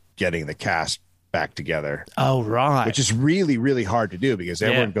 and they're getting the cast back together. Oh, right. Which is really, really hard to do, because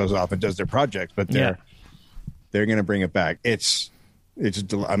everyone goes off and does their projects, but they're going to bring it back. I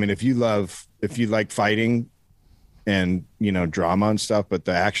mean, if you like fighting and, drama and stuff, but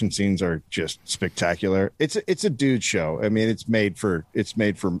the action scenes are just spectacular. It's a dude show. I mean, it's made for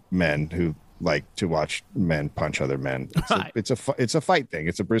men who like to watch men punch other men. Right. It's a fight thing.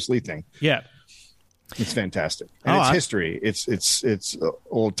 It's a Bruce Lee thing. Yeah. It's fantastic. And it's history. It's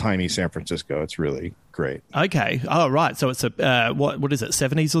old timey San Francisco. It's really great. Okay. Oh, right. So it's a what is it?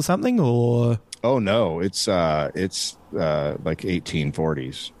 70s or something, or? Oh no, it's like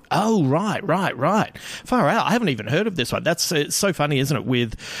 1840s. Oh, right. Far out. I haven't even heard of this one. It's so funny, isn't it,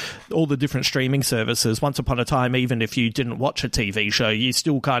 with all the different streaming services. Once upon a time, even if you didn't watch a TV show, you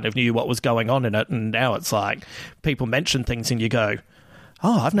still kind of knew what was going on in it. And now it's like people mention things and you go,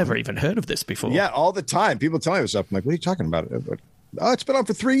 oh, I've never even heard of this before. Yeah, all the time. People tell me this stuff. I'm like, what are you talking about? Oh, it's been on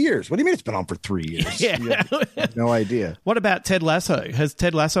for 3 years. What do you mean it's been on for 3 years? Yeah. You have no idea. What about Ted Lasso? Has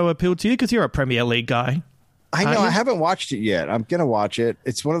Ted Lasso appealed to you? Because you're a Premier League guy. I know. I haven't watched it yet. I'm going to watch it.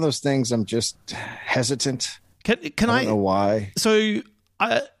 It's one of those things I'm just hesitant. Can I don't know why. So,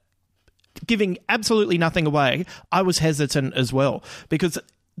 giving absolutely nothing away, I was hesitant as well. Because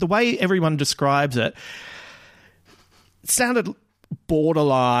the way everyone describes it sounded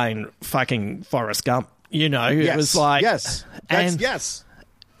borderline fucking Forrest Gump. You know, it was like... Yes. Yes.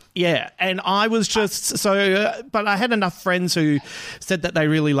 Yeah, and I was just but I had enough friends who said that they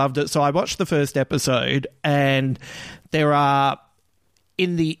really loved it, so I watched the first episode, and there are,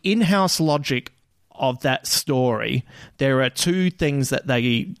 in the in-house logic of that story, there are two things that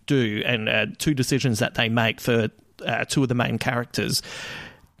they do and two decisions that they make for two of the main characters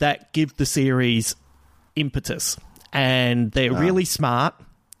that give the series impetus, and they're really smart,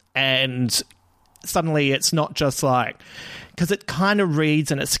 and suddenly it's not just like... Because it kind of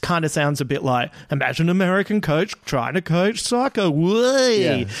reads and it kind of sounds a bit like, imagine an American coach trying to coach soccer.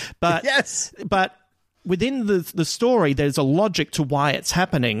 Yeah. But, but within the story, there's a logic to why it's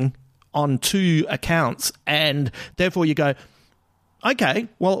happening on two accounts. And therefore you go, okay,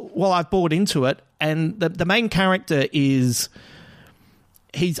 well, I've bought into it. And the main character he's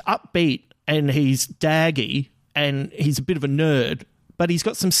upbeat and he's daggy and he's a bit of a nerd, but he's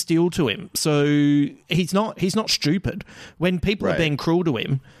got some steel to him. So he's not stupid. When people are being cruel to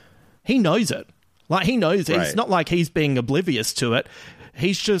him, he knows it. Like, he knows it. It's not like he's being oblivious to it.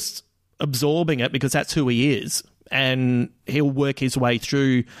 He's just absorbing it because that's who he is. And he'll work his way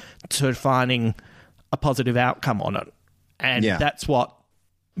through to finding a positive outcome on it. And that's what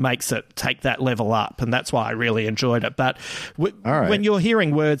makes it take that level up, and that's why I really enjoyed it. But when you're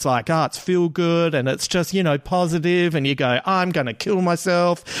hearing words like, it's feel good, and it's just, you know, positive, and you go, I'm going to kill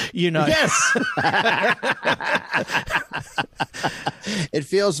myself, you know. Yes. It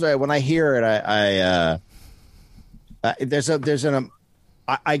feels very, when I hear it,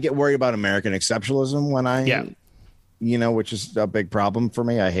 I get worried about American exceptionalism when you know, which is a big problem for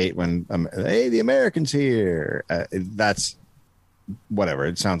me. I hate when, hey, the Americans here. That's whatever.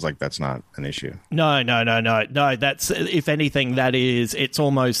 It sounds like that's not an issue. No. That's, if anything, it's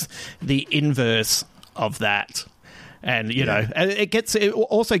almost the inverse of that. And, you know, it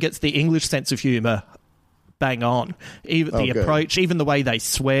also gets the English sense of humor bang on. Even the approach, even the way they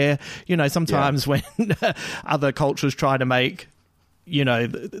swear. You know, sometimes when other cultures try to make, you know,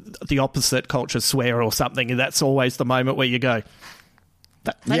 the opposite culture swear or something, and that's always the moment where you go,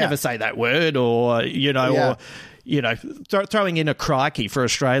 they never say that word, or, you know, or, you know, throwing in a crikey for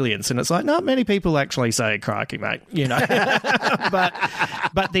Australians, and it's like, not many people actually say crikey, mate, you know.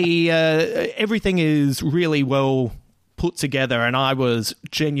 but the everything is really well put together, and I was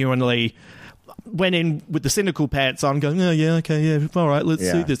genuinely went in with the cynical pants on, going, all right,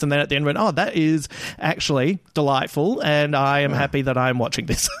 let's do this, and then at the end went, that is actually delightful, and I am happy that I am watching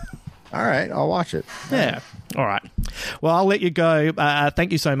this. All right, I'll watch it. Yeah. All right. Well, I'll let you go.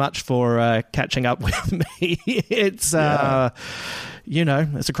 Thank you so much for catching up with me. It's, you know,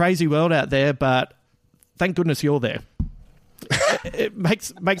 it's a crazy world out there, but thank goodness you're there. It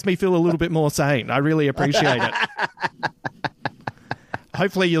makes me feel a little bit more sane. I really appreciate it.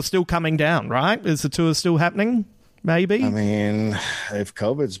 Hopefully you're still coming down, right? Is the tour still happening? Maybe? I mean, if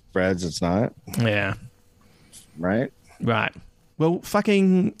COVID spreads, it's not. Yeah. Right? Right. Well,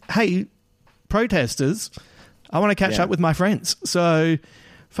 fucking, hey, protesters, I want to catch up with my friends. So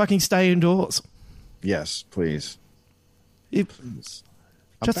fucking stay indoors. Yes, please. Please.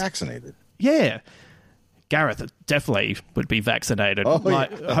 I'm vaccinated. Yeah. Gareth definitely would be vaccinated.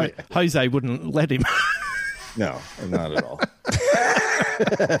 Jose wouldn't let him. No, not at all.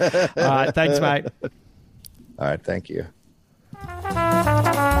 All right. Thanks, mate. All right. Thank you.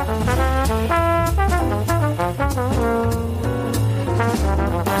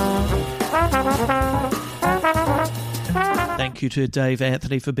 Thank you to Dave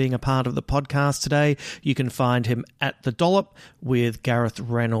Anthony for being a part of the podcast today. You can find him at The Dollop with Gareth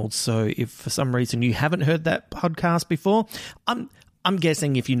Reynolds. So if for some reason you haven't heard that podcast before, I'm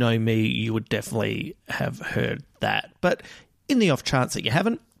guessing if you know me, you would definitely have heard that. But in the off chance that you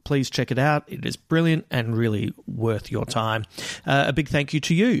haven't, please check it out. It is brilliant and really worth your time. A big thank you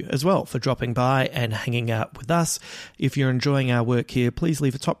to you as well for dropping by and hanging out with us. If you're enjoying our work here, please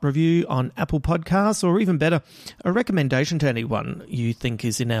leave a top review on Apple Podcasts, or even better, a recommendation to anyone you think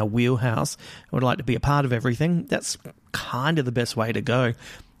is in our wheelhouse and would like to be a part of everything. That's kind of the best way to go.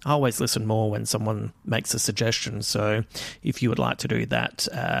 I always listen more when someone makes a suggestion, so if you would like to do that,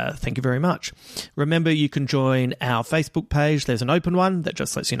 thank you very much. Remember, you can join our Facebook page. There's an open one that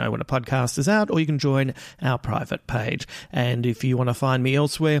just lets you know when a podcast is out, or you can join our private page. And if you want to find me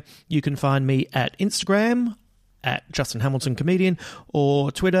elsewhere, you can find me at Instagram, at Justin Hamilton Comedian,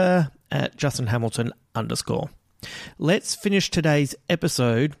 or Twitter, at Justin Hamilton _. Let's finish today's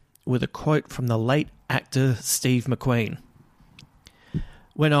episode with a quote from the late actor Steve McQueen.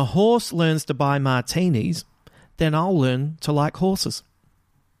 When a horse learns to buy martinis, then I'll learn to like horses.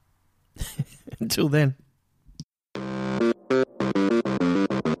 Until then.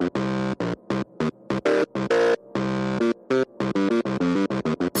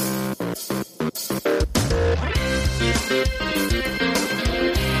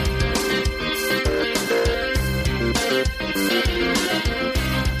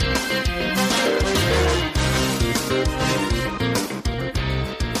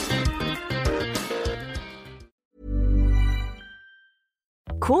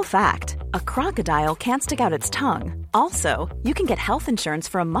 Cool fact, a crocodile can't stick out its tongue. Also, you can get health insurance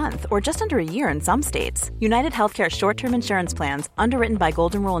for a month or just under a year in some states. United Healthcare short-term insurance plans, underwritten by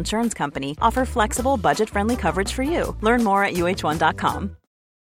Golden Rule Insurance Company, offer flexible, budget-friendly coverage for you. Learn more at uh1.com.